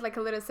 It's always like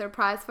a little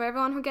surprise for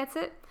everyone who gets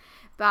it.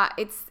 But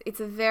it's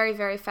a very,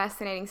 very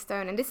fascinating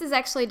stone. And this is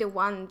actually the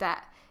one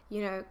that,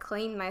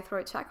 cleaned my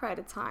throat chakra at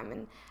a time.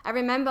 And I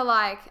remember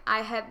I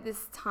had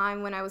this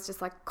time when I was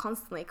just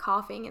constantly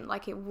coughing and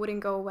it wouldn't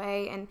go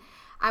away. And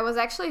I was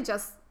actually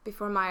just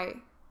before my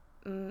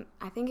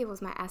I think it was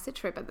my acid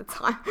trip at the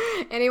time,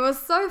 and it was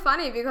so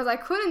funny because I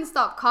couldn't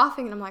stop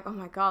coughing, and I'm like, oh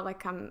my god,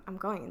 I'm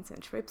going into a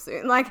trip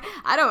soon.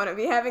 I don't want to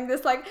be having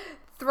this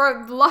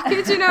throat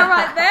blockage,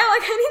 right there.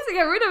 I need to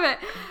get rid of it.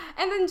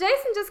 And then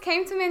Jason just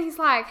came to me and he's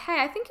like,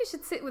 hey, I think you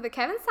should sit with the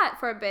Cavenside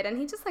for a bit. And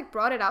he just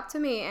brought it up to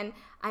me, and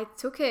I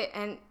took it,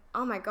 and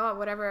oh my god,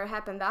 whatever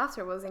happened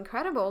after was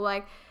incredible.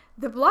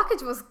 The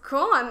blockage was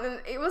gone,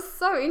 and it was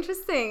so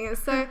interesting.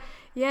 So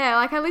yeah,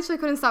 I literally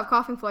couldn't stop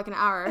coughing for an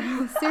hour.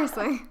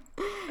 Seriously.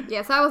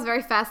 Yeah, so I was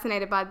very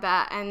fascinated by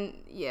that. And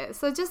yeah,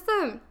 so just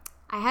I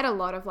had a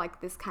lot of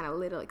this kind of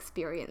little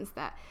experience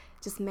that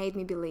just made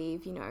me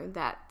believe,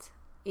 that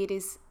it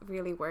is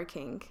really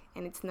working,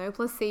 and it's no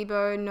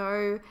placebo,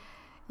 no,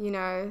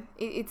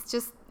 it's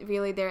just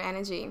really their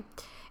energy.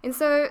 And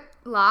so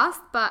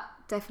last but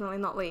definitely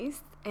not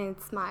least,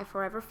 it's my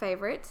forever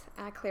favorite,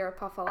 clear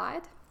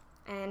apophyllite.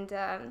 And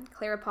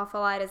clear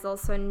apophyllite is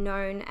also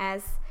known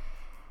as,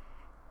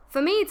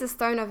 for me, it's a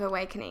stone of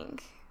awakening.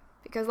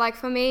 Because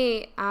for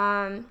me,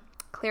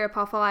 clear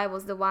apophyllite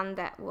was the one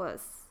that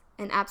was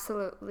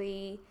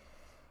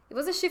it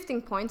was a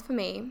shifting point for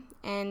me.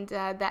 And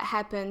that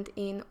happened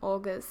in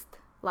August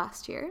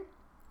last year,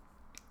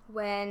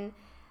 when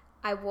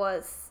I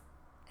was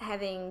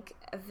having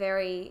a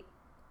very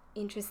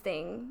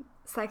interesting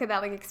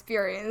psychedelic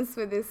experience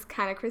with this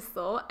kind of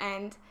crystal.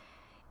 And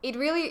it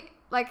really,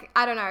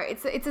 I don't know,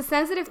 it's a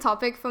sensitive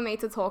topic for me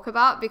to talk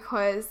about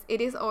because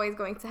it is always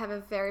going to have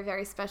a very,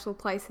 very special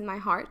place in my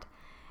heart.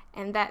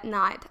 And that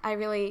night, I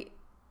really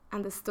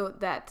understood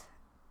that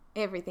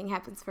everything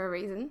happens for a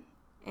reason.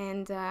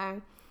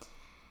 And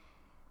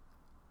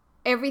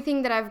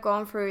everything that I've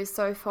gone through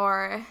so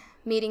far,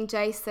 meeting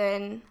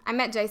Jason, I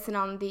met Jason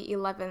on the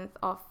 11th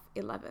of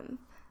 11th.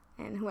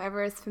 And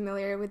whoever is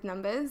familiar with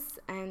numbers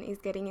and is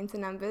getting into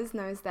numbers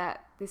knows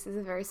that this is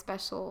a very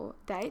special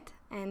date.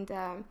 And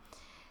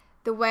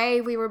the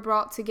way we were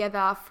brought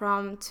together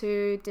from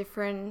two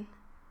different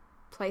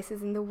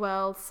places in the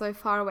world, so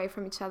far away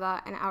from each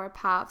other, and our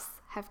paths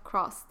have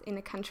crossed in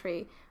a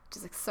country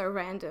which is so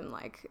random,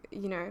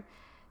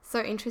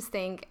 so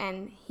interesting.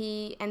 And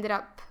he ended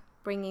up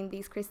bringing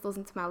these crystals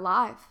into my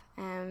life.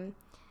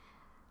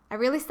 I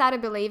really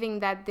started believing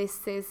that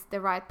this is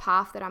the right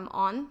path that I'm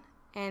on,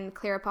 and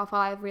clear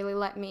apophyllite really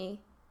let me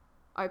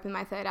open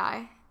my third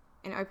eye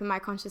and open my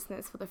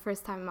consciousness for the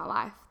first time in my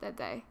life that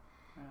day.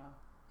 Wow.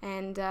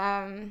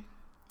 And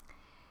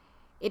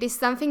it is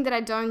something that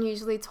I don't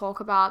usually talk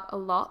about a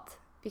lot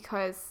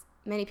because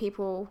many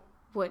people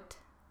would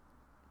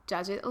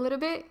judge it a little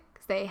bit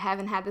because they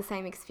haven't had the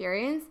same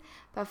experience.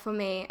 But for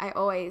me, I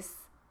always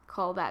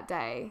call that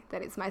day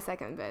that it's my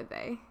second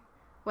birthday,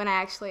 when I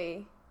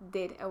actually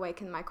did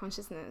awaken my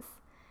consciousness.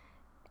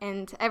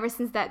 And ever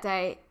since that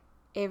day,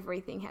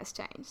 everything has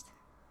changed.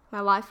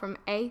 My life from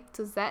A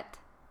to Z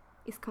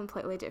is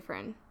completely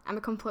different. I'm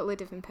a completely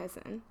different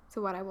person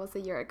to what I was a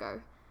year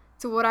ago,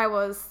 to what I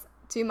was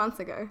 2 months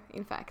ago,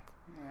 in fact.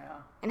 Yeah.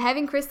 And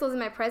having crystals in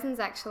my presence,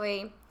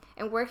 actually,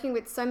 and working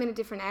with so many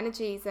different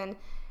energies and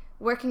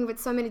working with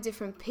so many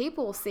different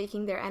people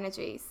seeking their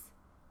energies,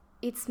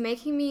 it's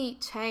making me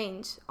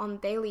change on a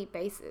daily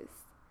basis.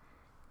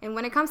 And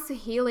when it comes to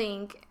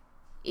healing,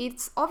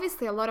 it's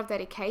obviously a lot of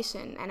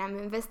dedication, and I'm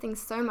investing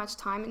so much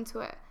time into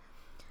it.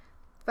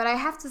 But I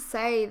have to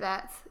say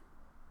that,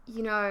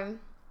 you know,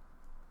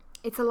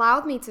 it's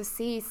allowed me to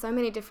see so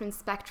many different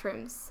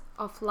spectrums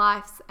of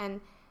lives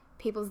and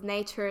people's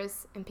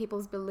natures and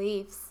people's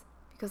beliefs,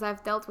 because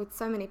I've dealt with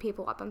so many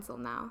people up until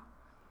now.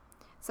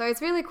 So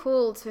it's really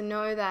cool to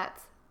know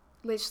that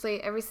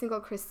literally every single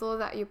crystal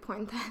that you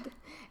pointed,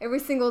 every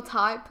single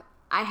type,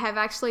 I have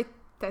actually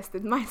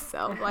tested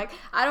myself. Like,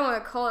 I don't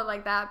want to call it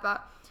like that,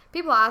 but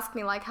people ask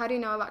me, like, how do you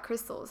know about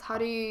crystals? How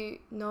do you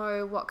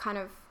know what kind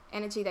of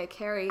energy they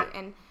carry?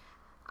 And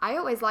I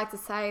always like to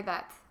say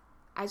that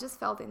I just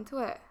felt into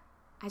it.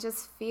 I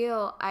just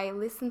feel, I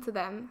listen to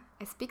them,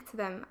 I speak to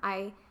them,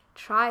 I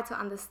try to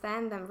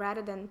understand them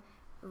rather than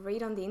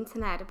read on the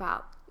internet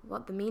about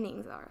what the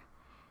meanings are.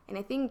 And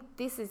I think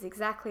this is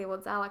exactly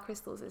what Zala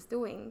Crystals is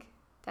doing,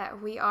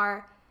 that we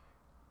are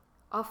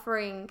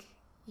offering,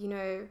 you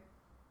know,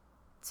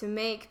 to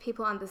make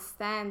people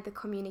understand the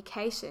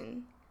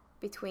communication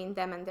between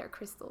them and their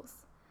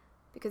crystals.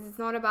 Because it's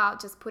not about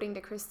just putting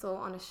the crystal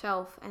on a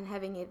shelf and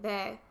having it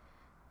there,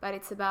 but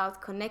it's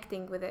about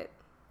connecting with it,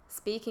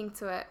 speaking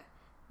to it,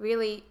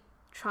 really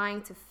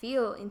trying to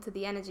feel into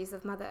the energies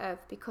of Mother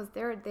Earth, because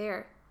they're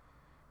there,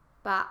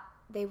 but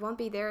they won't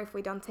be there if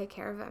we don't take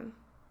care of them.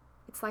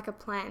 It's like a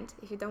plant.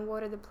 If you don't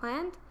water the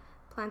plant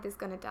is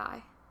going to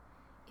die.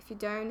 If you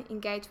don't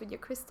engage with your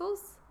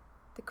crystals,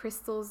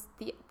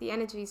 the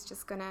energy is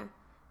just going to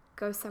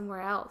go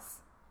somewhere else.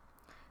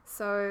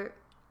 So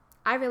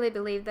I really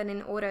believe that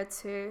in order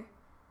to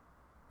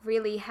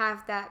really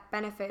have that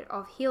benefit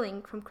of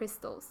healing from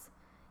crystals,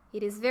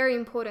 it is very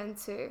important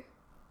to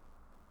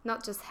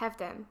not just have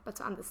them, but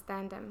to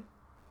understand them,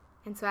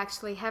 and to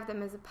actually have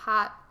them as a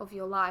part of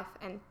your life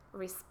and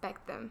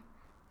respect them.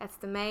 That's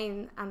the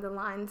main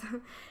underlined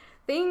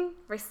thing.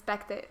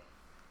 Respect it,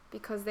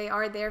 because they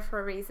are there for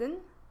a reason.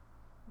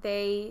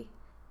 They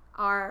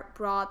are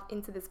brought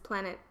into this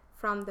planet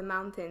from the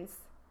mountains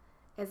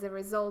as a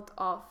result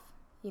of,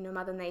 you know,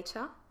 Mother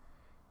Nature,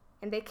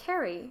 and they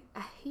carry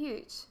a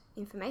huge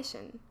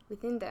information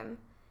within them.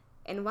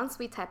 And once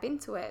we tap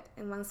into it,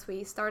 and once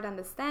we start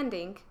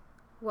understanding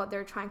what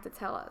they're trying to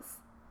tell us,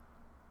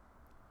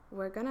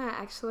 we're gonna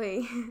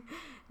actually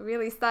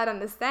really start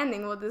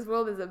understanding what this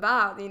world is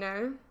about, you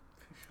know?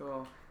 For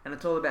sure. And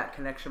it's all about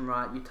connection,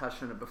 right? You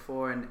touched on it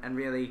before, and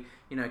really,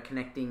 you know,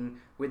 connecting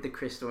with the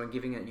crystal and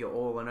giving it your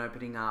all and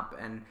opening up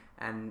and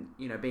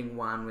you know, being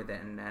one with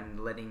it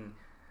and letting...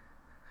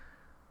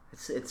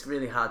 It's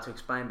really hard to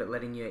explain, but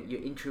letting your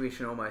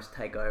intuition almost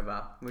take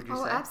over, would you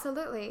say? Oh,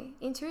 absolutely.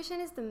 Intuition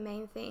is the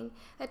main thing.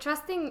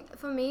 Trusting,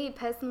 for me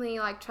personally,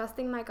 like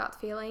trusting my gut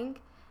feeling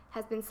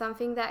has been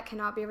something that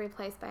cannot be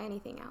replaced by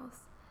anything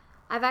else.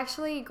 I've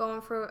actually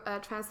gone through a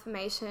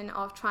transformation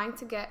of trying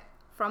to get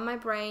from my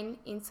brain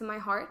into my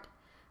heart,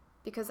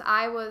 because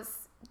I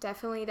was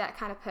definitely that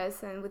kind of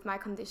person with my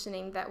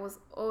conditioning that was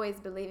always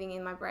believing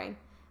in my brain.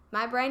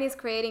 My brain is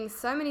creating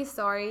so many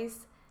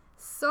stories.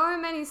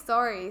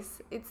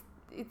 It's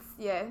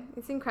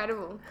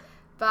incredible.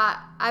 But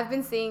I've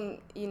been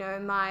seeing, you know,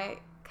 my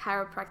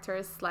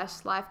chiropractor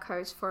 / life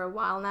coach for a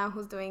while now,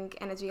 who's doing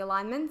energy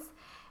alignments.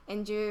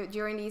 And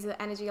during these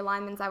energy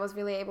alignments, I was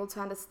really able to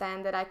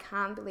understand that I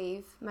can't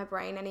believe my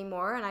brain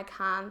anymore, and I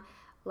can't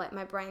let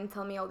my brain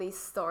tell me all these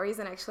stories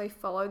and actually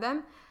follow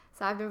them.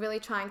 So I've been really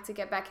trying to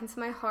get back into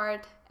my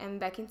heart and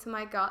back into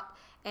my gut.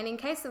 And in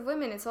case of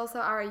women, it's also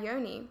our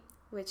yoni,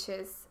 which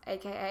is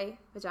aka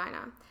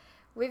vagina.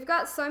 We've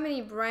got so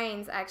many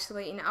brains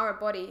actually in our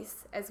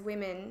bodies as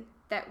women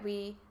that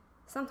we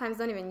sometimes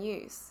don't even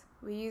use.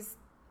 We use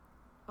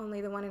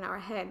only the one in our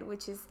head,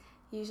 which is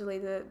usually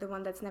the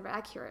one that's never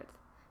accurate,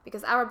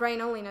 because our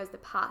brain only knows the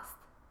past.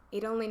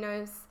 It only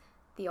knows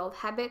the old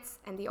habits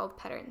and the old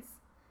patterns.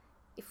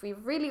 If we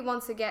really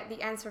want to get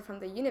the answer from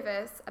the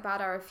universe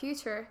about our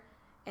future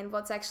and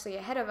what's actually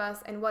ahead of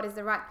us and what is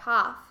the right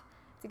path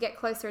to get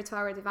closer to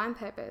our divine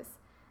purpose,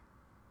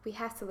 we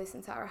have to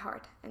listen to our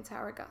heart and to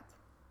our gut.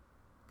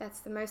 That's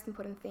the most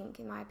important thing,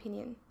 in my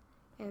opinion.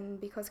 And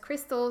because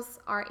crystals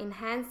are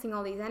enhancing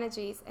all these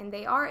energies, and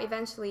they are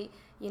eventually,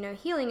 you know,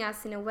 healing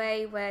us in a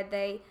way where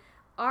they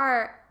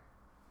are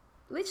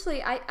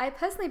literally, I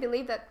personally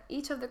believe that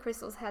each of the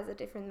crystals has a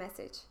different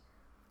message.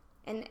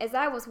 And as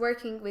I was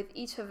working with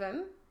each of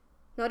them,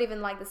 not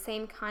even like the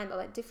same kind, but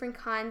like different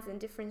kinds and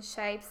different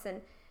shapes,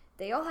 and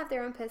they all have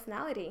their own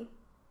personality.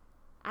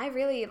 I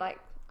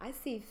I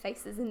see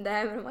faces in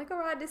them, and I'm like, all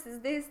right, this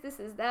is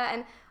that.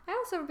 And I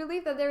also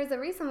believe that there is a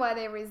reason why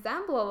they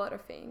resemble a lot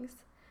of things.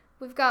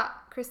 We've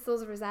got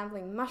crystals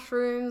resembling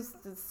mushrooms,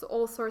 there's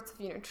all sorts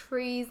of,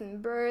 trees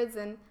and birds,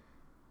 and,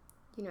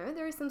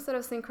 there is some sort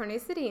of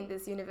synchronicity in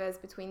this universe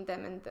between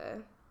them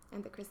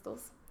and the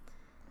crystals.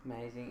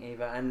 Amazing,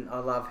 Eva, and I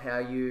love how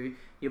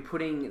you're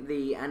putting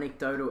the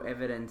anecdotal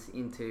evidence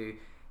into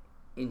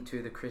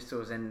the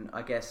crystals, and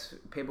I guess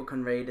people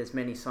can read as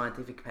many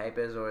scientific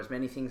papers or as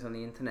many things on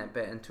the internet,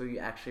 but until you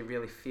actually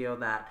really feel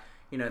that,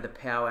 the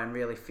power and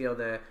really feel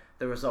the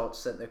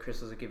results that the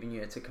crystals are giving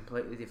you, it's a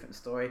completely different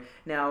story.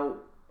 Now,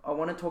 I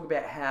want to talk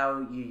about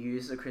how you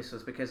use the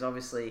crystals, because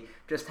obviously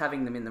just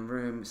having them in the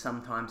room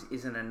sometimes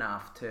isn't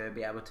enough to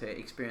be able to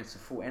experience the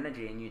full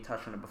energy, and you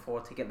touched on it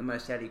before. To get the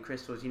most out of your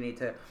crystals, you need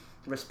to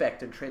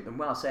respect and treat them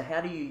well. So how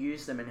do you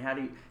use them, and how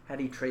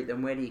do you treat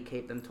them? Where do you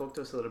keep them? Talk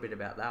to us a little bit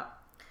about that.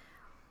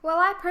 Well,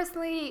 I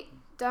personally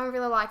don't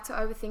really like to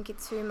overthink it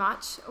too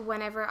much.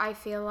 Whenever I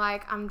feel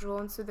like I'm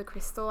drawn to the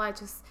crystal, I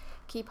just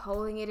keep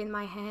holding it in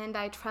my hand.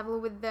 I travel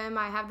with them.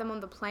 I have them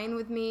on the plane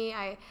with me.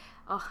 I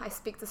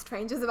speak to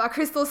strangers about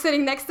crystals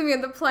sitting next to me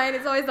on the plane.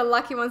 It's always the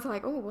lucky ones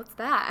like, oh, what's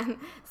that? And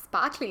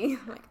sparkly.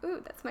 I'm like,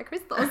 ooh, that's my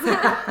crystals.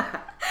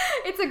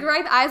 It's a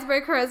great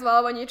icebreaker as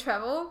well when you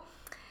travel.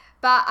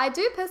 But I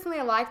do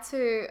personally like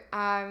to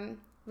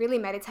really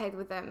meditate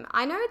with them.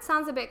 I know it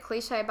sounds a bit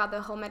cliche about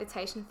the whole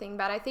meditation thing,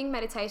 but I think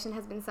meditation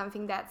has been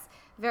something that's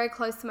very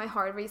close to my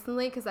heart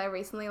recently, because I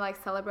recently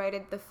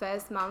celebrated the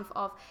first month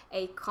of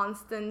a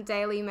constant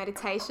daily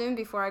meditation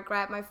before I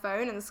grab my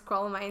phone and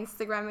scroll my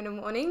Instagram in the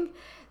morning.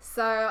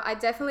 So I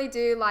definitely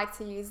do like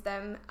to use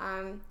them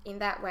in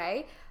that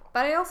way.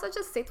 But I also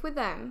just sit with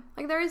them.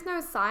 There is no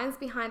science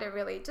behind it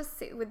really. Just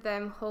sit with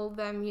them, hold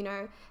them,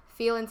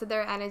 feel into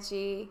their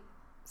energy.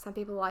 Some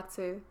people like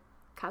to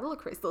cuddle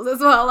crystals as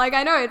well.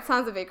 I know it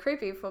sounds a bit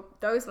creepy for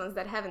those ones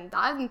that haven't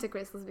dived into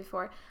crystals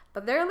before,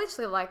 but they're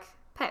literally like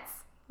pets,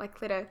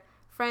 like little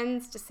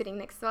friends just sitting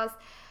next to us.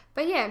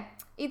 But yeah,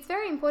 it's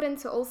very important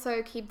to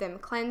also keep them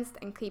cleansed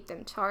and keep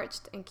them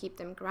charged and keep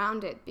them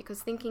grounded,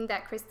 because thinking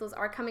that crystals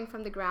are coming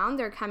from the ground,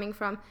 they're coming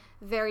from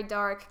very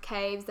dark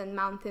caves and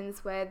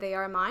mountains where they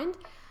are mined.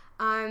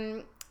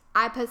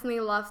 I personally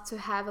love to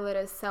have a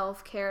little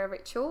self-care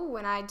ritual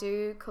when I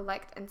do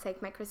collect and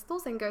take my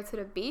crystals and go to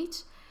the beach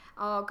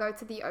or go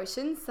to the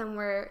ocean,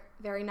 somewhere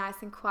very nice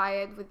and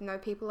quiet with no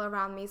people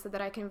around me, so that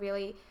I can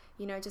really,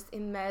 just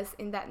immerse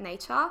in that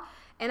nature.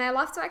 And I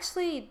love to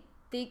actually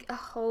dig a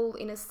hole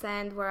in a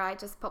sand where I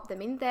just pop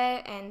them in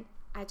there and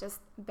I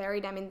just bury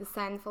them in the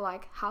sand for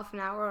half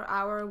an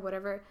hour,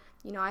 whatever,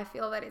 I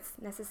feel that it's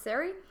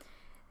necessary.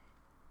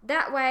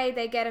 That way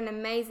they get an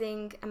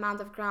amazing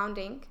amount of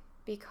grounding,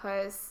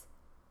 because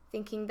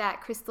thinking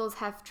that crystals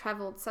have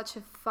traveled such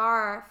a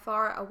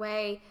far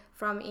away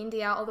from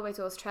India all the way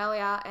to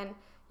Australia, and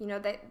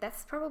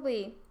that's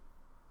probably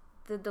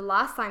the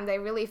last time they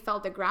really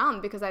felt the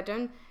ground, because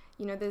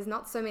there's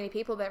not so many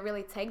people that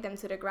really take them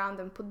to the ground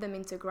and put them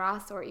into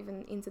grass or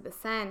even into the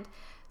sand.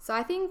 So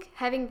I think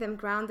having them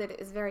grounded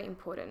is very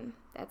important.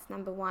 That's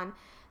number one.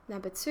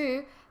 Number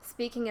two,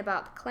 speaking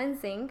about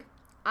cleansing,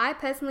 I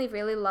personally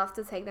really love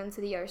to take them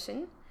to the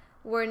ocean.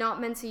 We're not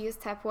meant to use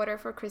tap water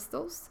for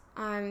crystals.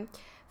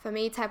 For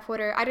me, tap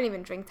water, I don't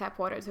even drink tap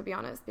water, to be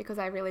honest, because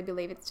I really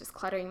believe it's just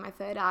cluttering my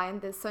third eye,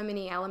 and there's so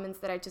many elements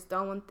that I just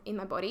don't want in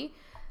my body.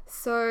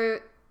 So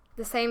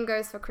the same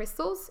goes for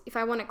crystals. If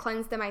I want to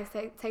cleanse them, I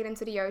take them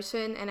to the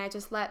ocean, and I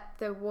just let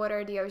the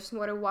ocean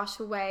water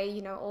wash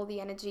away, all the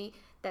energy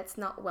that's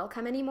not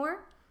welcome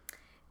anymore.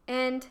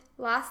 And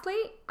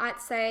lastly, I'd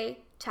say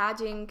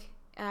charging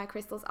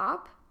crystals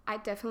up. I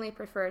definitely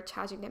prefer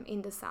charging them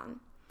in the sun.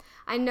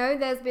 I know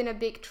there's been a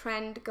big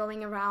trend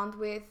going around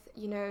with,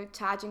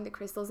 charging the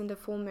crystals in the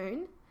full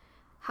moon.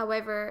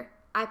 However,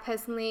 I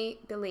personally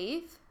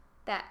believe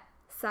that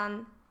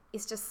sun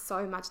is just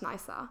so much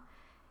nicer.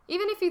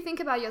 Even if you think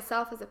about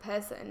yourself as a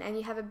person and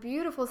you have a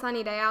beautiful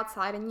sunny day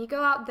outside and you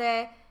go out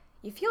there,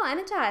 you feel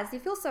energized, you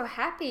feel so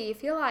happy, you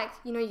feel like,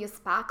 you're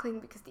sparkling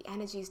because the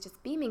energy is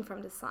just beaming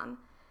from the sun.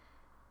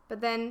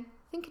 But then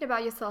thinking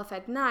about yourself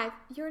at night,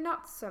 you're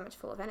not so much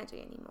full of energy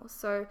anymore.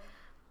 So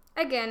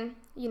again,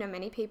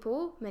 many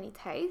people, many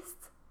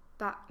tastes,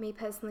 but me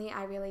personally,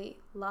 I really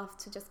love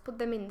to just put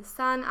them in the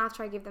sun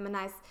after I give them a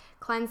nice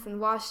cleanse and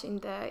wash in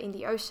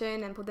the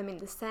ocean, and put them in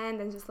the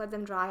sand and just let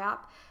them dry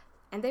up.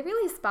 And they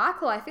really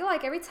sparkle. I feel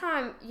like every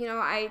time,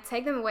 I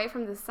take them away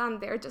from the sun,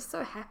 they're just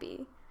so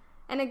happy.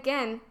 And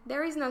again,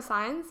 there is no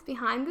science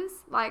behind this.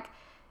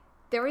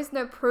 There is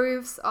no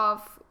proofs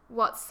of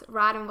what's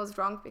right and what's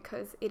wrong,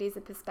 because it is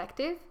a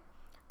perspective.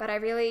 But I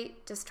really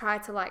just try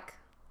to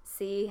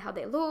see how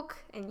they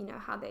look and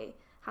how they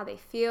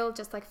feel,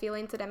 just feel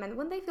into them. And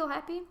when they feel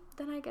happy,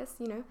 then I guess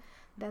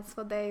that's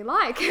what they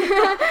like. They're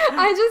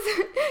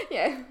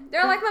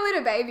like my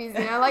little babies,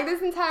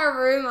 this entire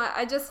room.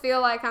 I just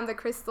feel like I'm the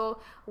crystal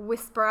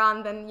whisperer,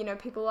 and then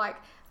people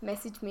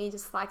message me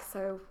just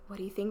so what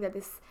do you think that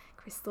this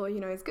crystal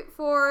is good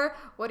for?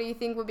 What do you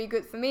think would be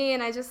good for me?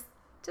 And I just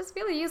just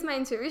really use my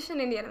intuition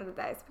in the end of the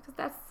day, because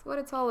that's what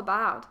it's all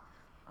about.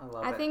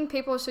 I think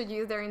people should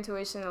use their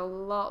intuition a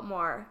lot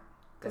more,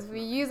 because we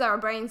use our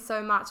brain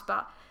so much.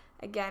 But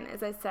again,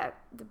 as I said,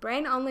 the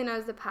brain only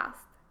knows the past.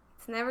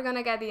 It's never going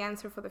to get the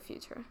answer for the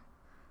future.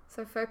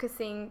 So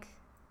focusing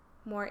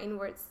more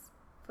inwards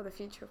for the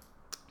future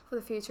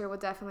would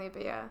definitely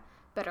be a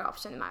better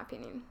option in my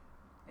opinion.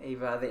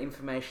 Eva, the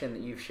information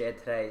that you've shared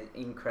today is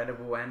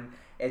incredible, and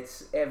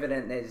it's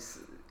evident there's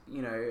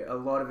a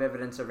lot of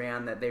evidence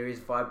around that there is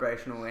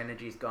vibrational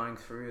energies going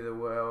through the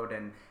world,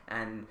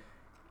 and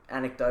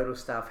anecdotal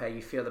stuff, how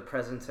you feel the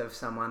presence of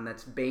someone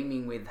that's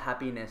beaming with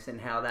happiness and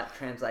how that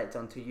translates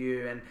onto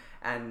you,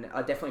 and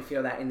I definitely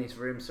feel that in this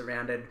room,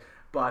 surrounded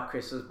by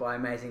crystals, by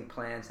amazing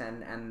plants,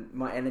 and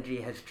my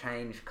energy has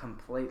changed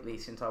completely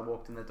since I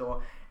walked in the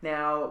door.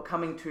 Now,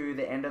 coming to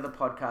the end of the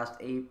podcast,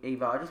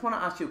 Eva, I just want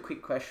to ask you a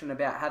quick question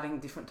about having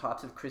different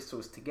types of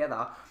crystals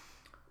together.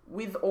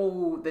 With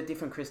all the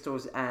different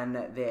crystals and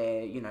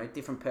their,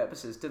 different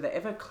purposes, do they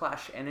ever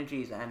clash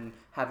energies and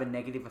have a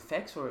negative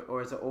effects,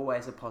 or is it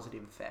always a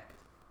positive effect?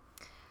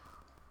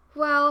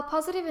 Well,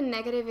 positive and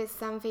negative is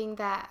something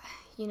that,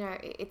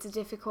 it's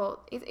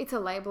it's a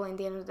label in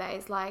the end of the day.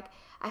 It's like,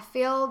 I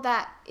feel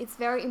that it's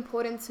very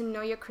important to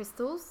know your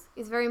crystals.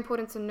 It's very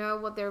important to know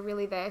what they're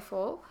really there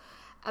for.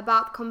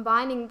 About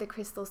combining the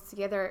crystals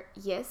together,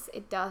 yes,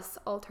 it does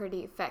alter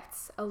the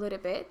effects a little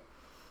bit.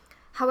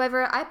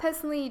 However, I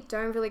personally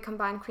don't really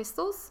combine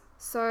crystals.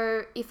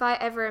 So if I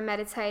ever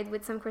meditate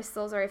with some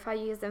crystals, or if I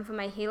use them for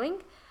my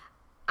healing,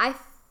 I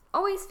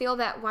always feel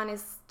that one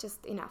is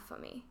just enough for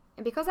me.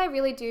 And because I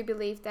really do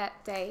believe that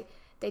they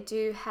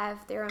do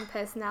have their own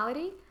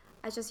personality,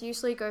 I just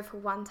usually go for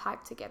one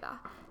type together.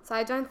 So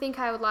I don't think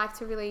I would like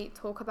to really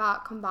talk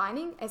about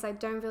combining, as I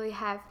don't really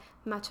have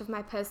much of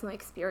my personal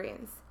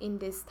experience in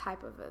this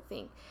type of a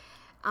thing.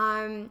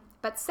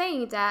 But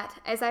saying that,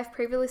 as I've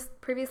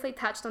previously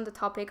touched on the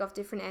topic of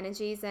different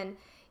energies, and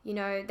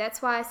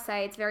that's why I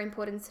say it's very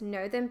important to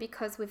know them,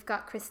 because we've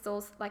got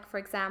crystals like, for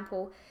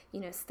example,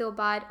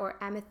 stilbite or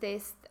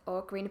amethyst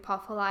or green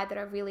apophyllite that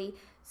are really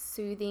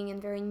soothing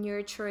and very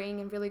nurturing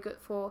and really good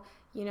for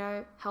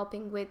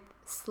helping with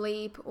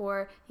sleep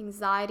or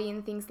anxiety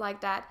and things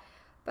like that.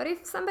 But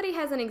if somebody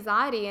has an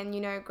anxiety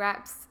and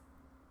grabs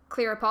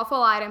clear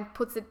apophyllite and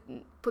puts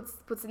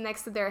it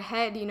next to their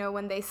head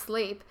when they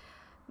sleep,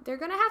 they're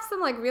going to have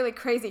some really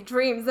crazy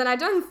dreams, and I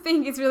don't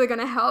think it's really going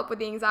to help with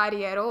the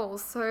anxiety at all.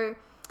 So,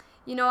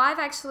 I've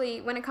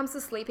actually, when it comes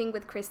to sleeping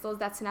with crystals,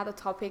 that's another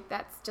topic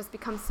that's just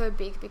become so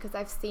big, because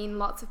I've seen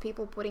lots of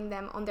people putting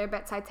them on their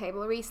bedside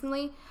table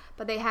recently.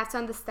 But they have to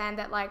understand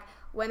that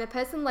when a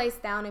person lays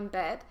down in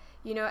bed,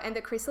 and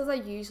the crystals are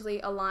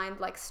usually aligned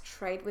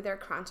straight with their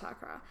crown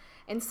chakra.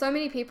 And so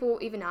many people,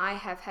 even I,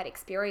 have had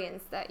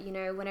experience that,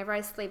 whenever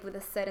I sleep with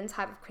a certain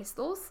type of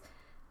crystals,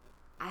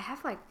 I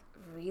have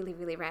really,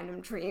 really random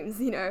dreams,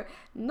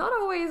 not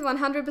always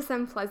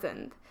 100%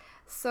 pleasant.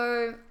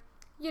 So,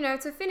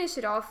 to finish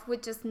it off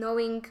with just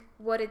knowing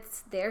what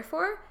it's there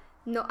for,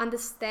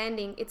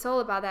 understanding, it's all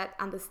about that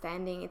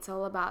understanding. It's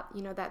all about,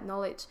 that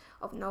knowledge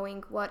of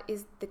knowing what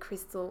is the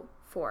crystal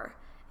for,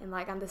 and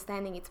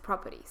understanding its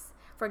properties.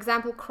 For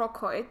example,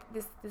 crocoid,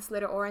 this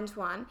little orange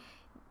one,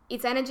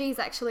 its energy is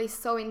actually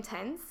so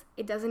intense,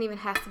 it doesn't even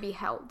have to be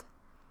held.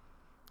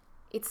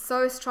 It's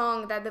so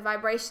strong that the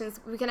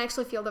vibrations, we can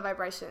actually feel the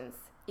vibrations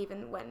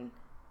even when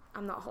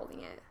I'm not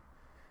holding it.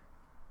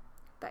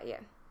 But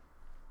yeah,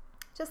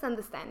 just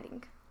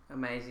understanding.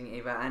 Amazing,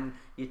 Eva. And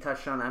you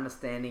touched on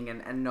understanding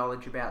and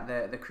knowledge about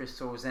the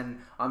crystals, and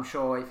I'm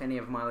sure if any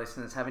of my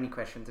listeners have any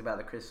questions about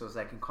the crystals,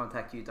 they can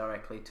contact you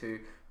directly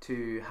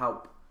to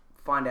help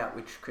find out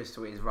which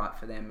crystal is right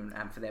for them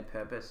and for their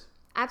purpose.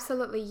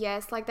 Absolutely,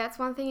 yes. That's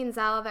one thing in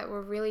Zala that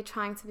we're really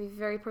trying to be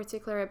very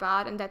particular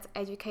about, and that's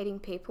educating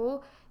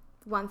people.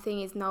 One thing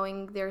is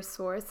knowing their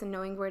source and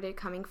knowing where they're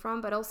coming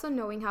from, but also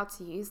knowing how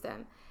to use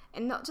them,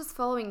 and not just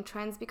following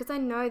trends, because I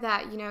know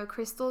that,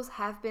 crystals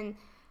have been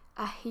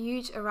a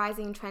huge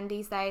arising trend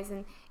these days,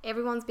 and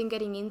everyone's been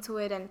getting into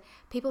it, and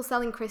people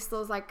selling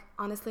crystals,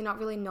 honestly not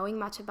really knowing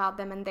much about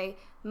them, and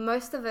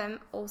most of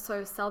them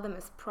also sell them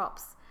as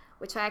props,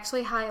 which I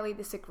actually highly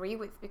disagree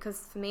with,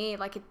 because for me,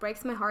 it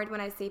breaks my heart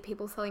when I see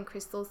people selling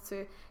crystals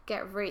to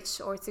get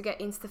rich, or to get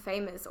insta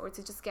famous, or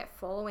to just get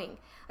following.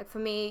 For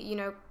me,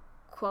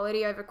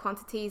 quality over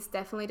quantity is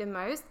definitely the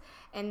most.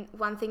 And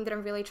one thing that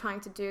I'm really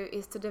trying to do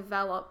is to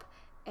develop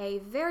a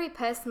very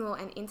personal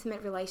and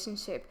intimate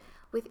relationship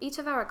with each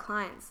of our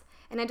clients.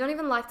 And I don't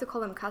even like to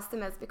call them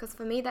customers, because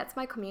for me, that's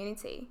my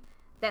community.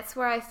 That's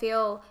where I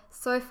feel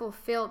so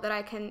fulfilled that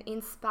I can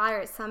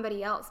inspire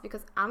somebody else,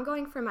 because I'm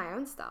going through my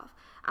own stuff.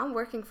 I'm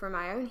working for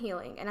my own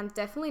healing, and I'm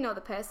definitely not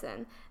the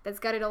person that's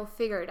got it all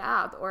figured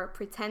out or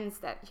pretends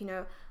that,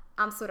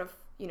 I'm sort of,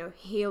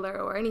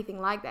 healer or anything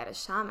like that, a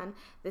shaman.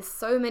 There's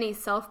so many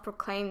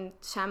self-proclaimed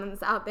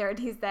shamans out there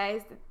these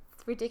days.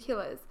 It's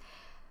ridiculous.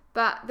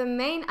 But the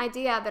main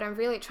idea that I'm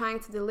really trying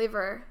to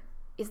deliver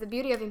is the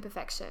beauty of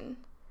imperfection,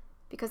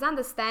 because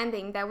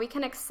understanding that we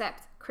can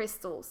accept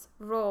crystals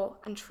raw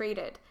and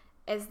treated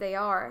as they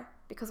are,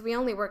 because we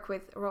only work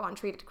with raw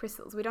untreated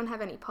crystals. We don't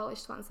have any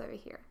polished ones over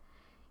here.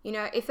 You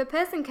know, if a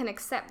person can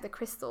accept the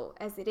crystal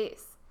as it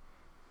is,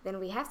 then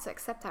we have to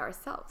accept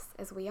ourselves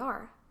as we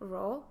are,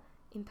 raw,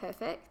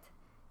 imperfect,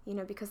 you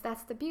know, because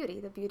that's the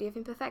beauty of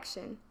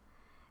imperfection.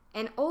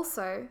 And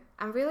also,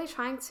 I'm really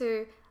trying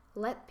to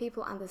let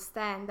people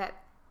understand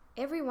that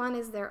everyone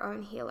is their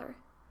own healer.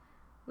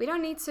 We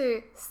don't need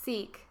to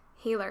seek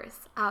healers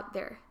out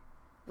there.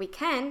 We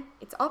can,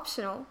 it's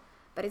optional,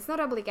 but it's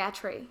not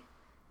obligatory.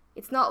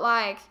 It's not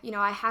like, you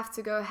know, I have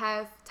to go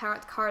have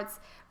tarot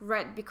cards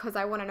read because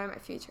I want to know my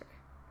future.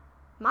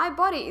 My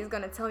body is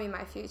going to tell me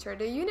my future.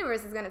 The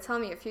universe is going to tell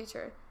me a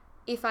future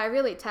if I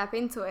really tap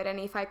into it and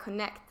if I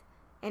connect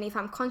and if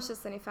I'm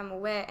conscious and if I'm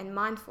aware and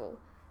mindful.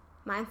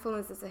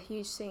 Mindfulness is a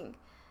huge thing.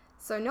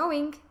 So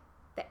knowing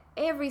that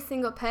every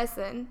single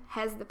person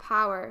has the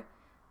power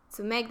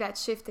to make that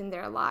shift in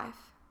their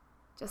life,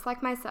 just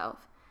like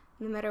myself,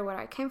 no matter where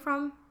I came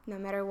from, no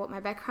matter what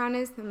my background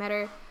is, no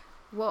matter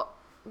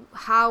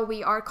how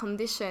we are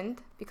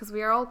conditioned, because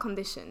we are all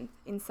conditioned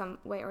in some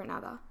way or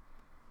another.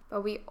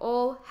 But we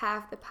all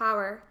have the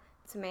power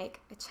to make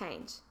a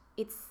change.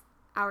 It's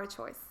our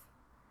choice.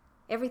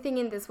 Everything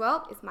in this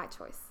world is my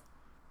choice.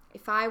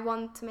 If I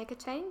want to make a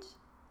change,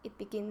 it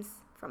begins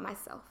from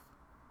myself.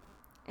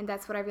 And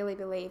that's what I really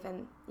believe.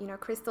 And, you know,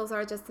 crystals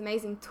are just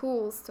amazing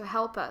tools to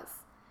help us.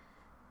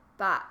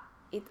 But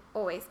it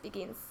always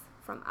begins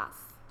from us.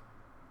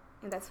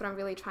 And that's what I'm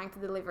really trying to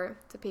deliver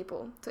to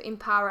people, to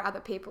empower other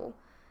people,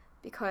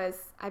 because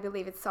I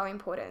believe it's so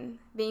important.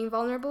 Being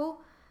vulnerable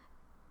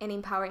and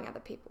empowering other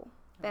people.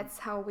 That's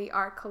how we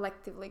are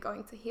collectively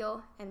going to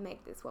heal and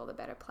make this world a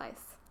better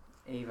place.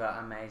 Eva,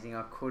 amazing.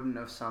 I couldn't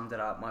have summed it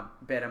up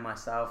better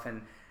myself.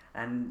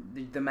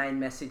 And the main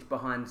message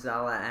behind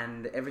Zala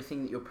and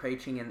everything that you're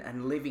preaching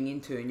and living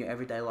into in your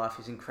everyday life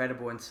is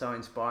incredible and so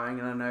inspiring.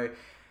 And I know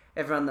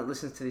everyone that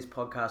listens to this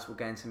podcast will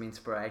gain some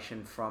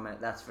inspiration from it,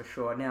 that's for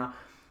sure. Now,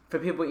 for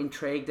people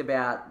intrigued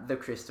about the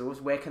crystals,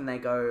 where can they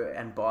go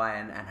and buy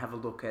and have a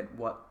look at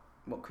what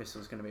crystal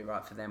is going to be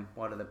right for them?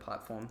 What are the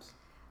platforms?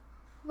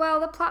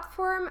 Well, the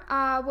platform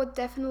would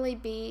definitely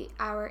be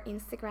our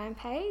Instagram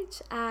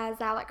page,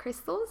 Zala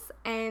Crystals,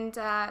 and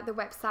the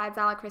website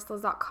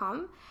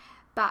zalacrystals.com.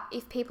 But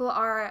if people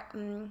are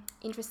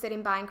interested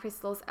in buying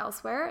crystals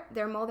elsewhere,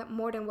 they're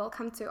more than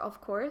welcome to, of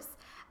course,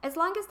 as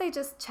long as they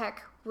just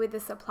check with the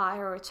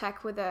supplier or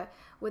check with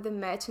the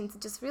merchant to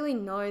just really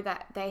know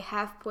that they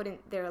have put in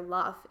their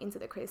love into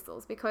the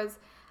crystals. Because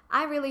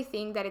I really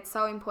think that it's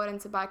so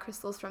important to buy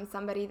crystals from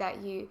somebody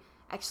that you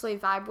actually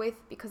vibe with,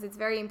 because it's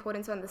very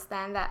important to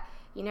understand that,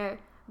 you know,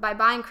 by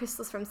buying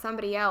crystals from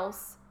somebody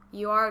else,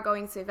 you are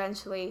going to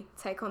eventually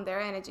take on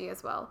their energy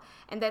as well.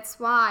 And that's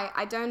why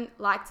I don't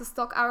like to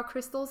stock our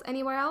crystals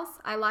anywhere else.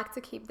 I like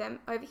to keep them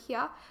over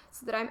here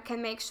so that I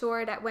can make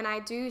sure that when I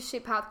do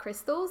ship out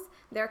crystals,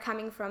 they're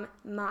coming from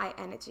my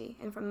energy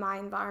and from my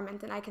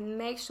environment. And I can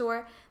make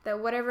sure that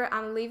whatever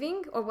I'm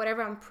living or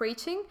whatever I'm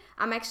preaching,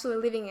 I'm actually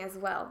living as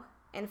well.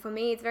 And for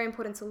me, it's very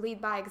important to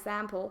lead by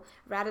example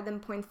rather than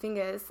point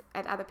fingers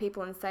at other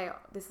people and say, oh,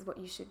 this is what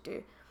you should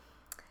do.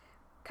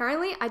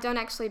 Currently, I don't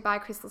actually buy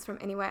crystals from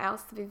anywhere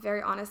else, to be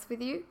very honest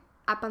with you.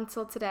 Up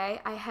until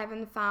today, I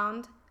haven't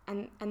found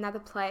another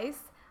place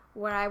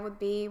where I would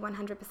be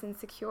 100%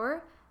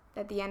 secure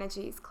that the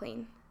energy is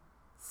clean.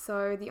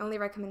 So the only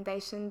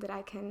recommendation that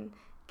I can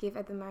give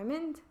at the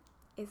moment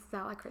is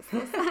Zala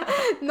Crystals.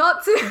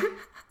 Not to...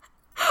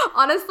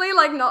 Honestly,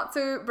 like, not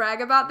to brag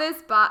about this,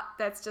 but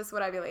that's just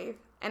what I believe.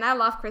 And I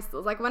love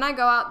crystals. Like, when I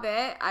go out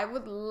there, I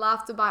would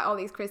love to buy all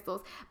these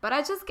crystals. But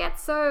I just get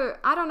so,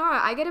 I don't know,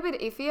 I get a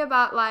bit iffy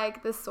about,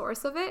 like, the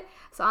source of it.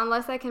 So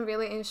unless I can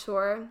really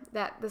ensure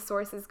that the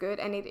source is good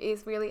and it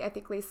is really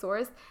ethically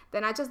sourced,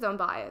 then I just don't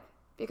buy it.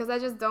 Because I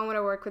just don't want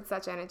to work with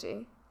such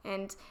energy.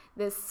 And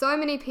there's so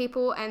many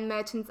people and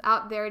merchants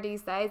out there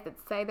these days that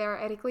say they're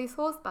ethically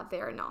sourced, but they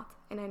are not.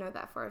 And I know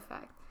that for a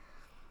fact.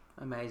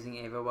 Amazing,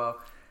 Eva. Well,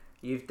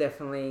 you've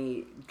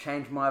definitely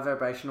changed my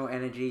vibrational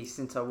energy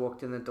since I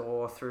walked in the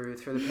door through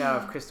the power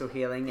of crystal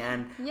healing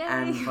and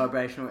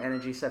vibrational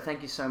energy. So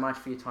thank you so much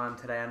for your time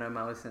today. I know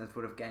my listeners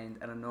would have gained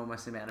an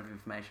enormous amount of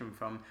information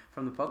from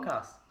the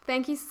podcast.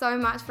 Thank you so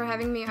much for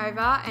having me over,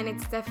 and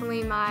it's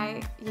definitely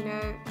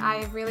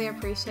I really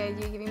appreciate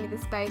you giving me the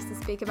space to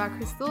speak about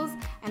crystals,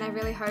 and I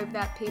really hope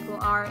that people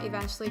are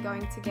eventually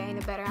going to gain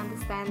a better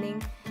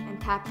understanding and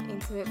tap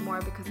into it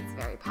more, because it's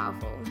very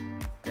powerful.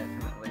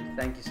 Definitely.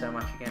 Thank you so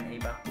much again,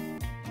 Eva.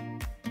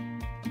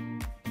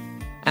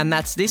 And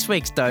that's this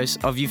week's dose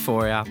of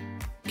Euphoria.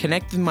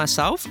 Connect with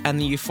myself and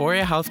the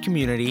Euphoria Health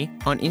community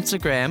on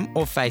Instagram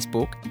or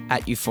Facebook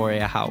at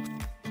Euphoria Health.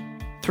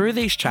 Through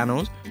these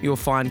channels, you'll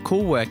find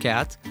cool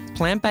workouts,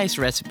 plant-based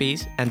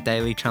recipes, and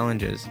daily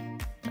challenges.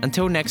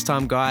 Until next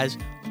time, guys,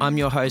 I'm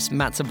your host,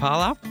 Matt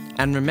Zapala,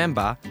 and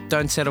remember,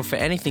 don't settle for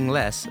anything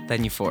less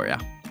than euphoria.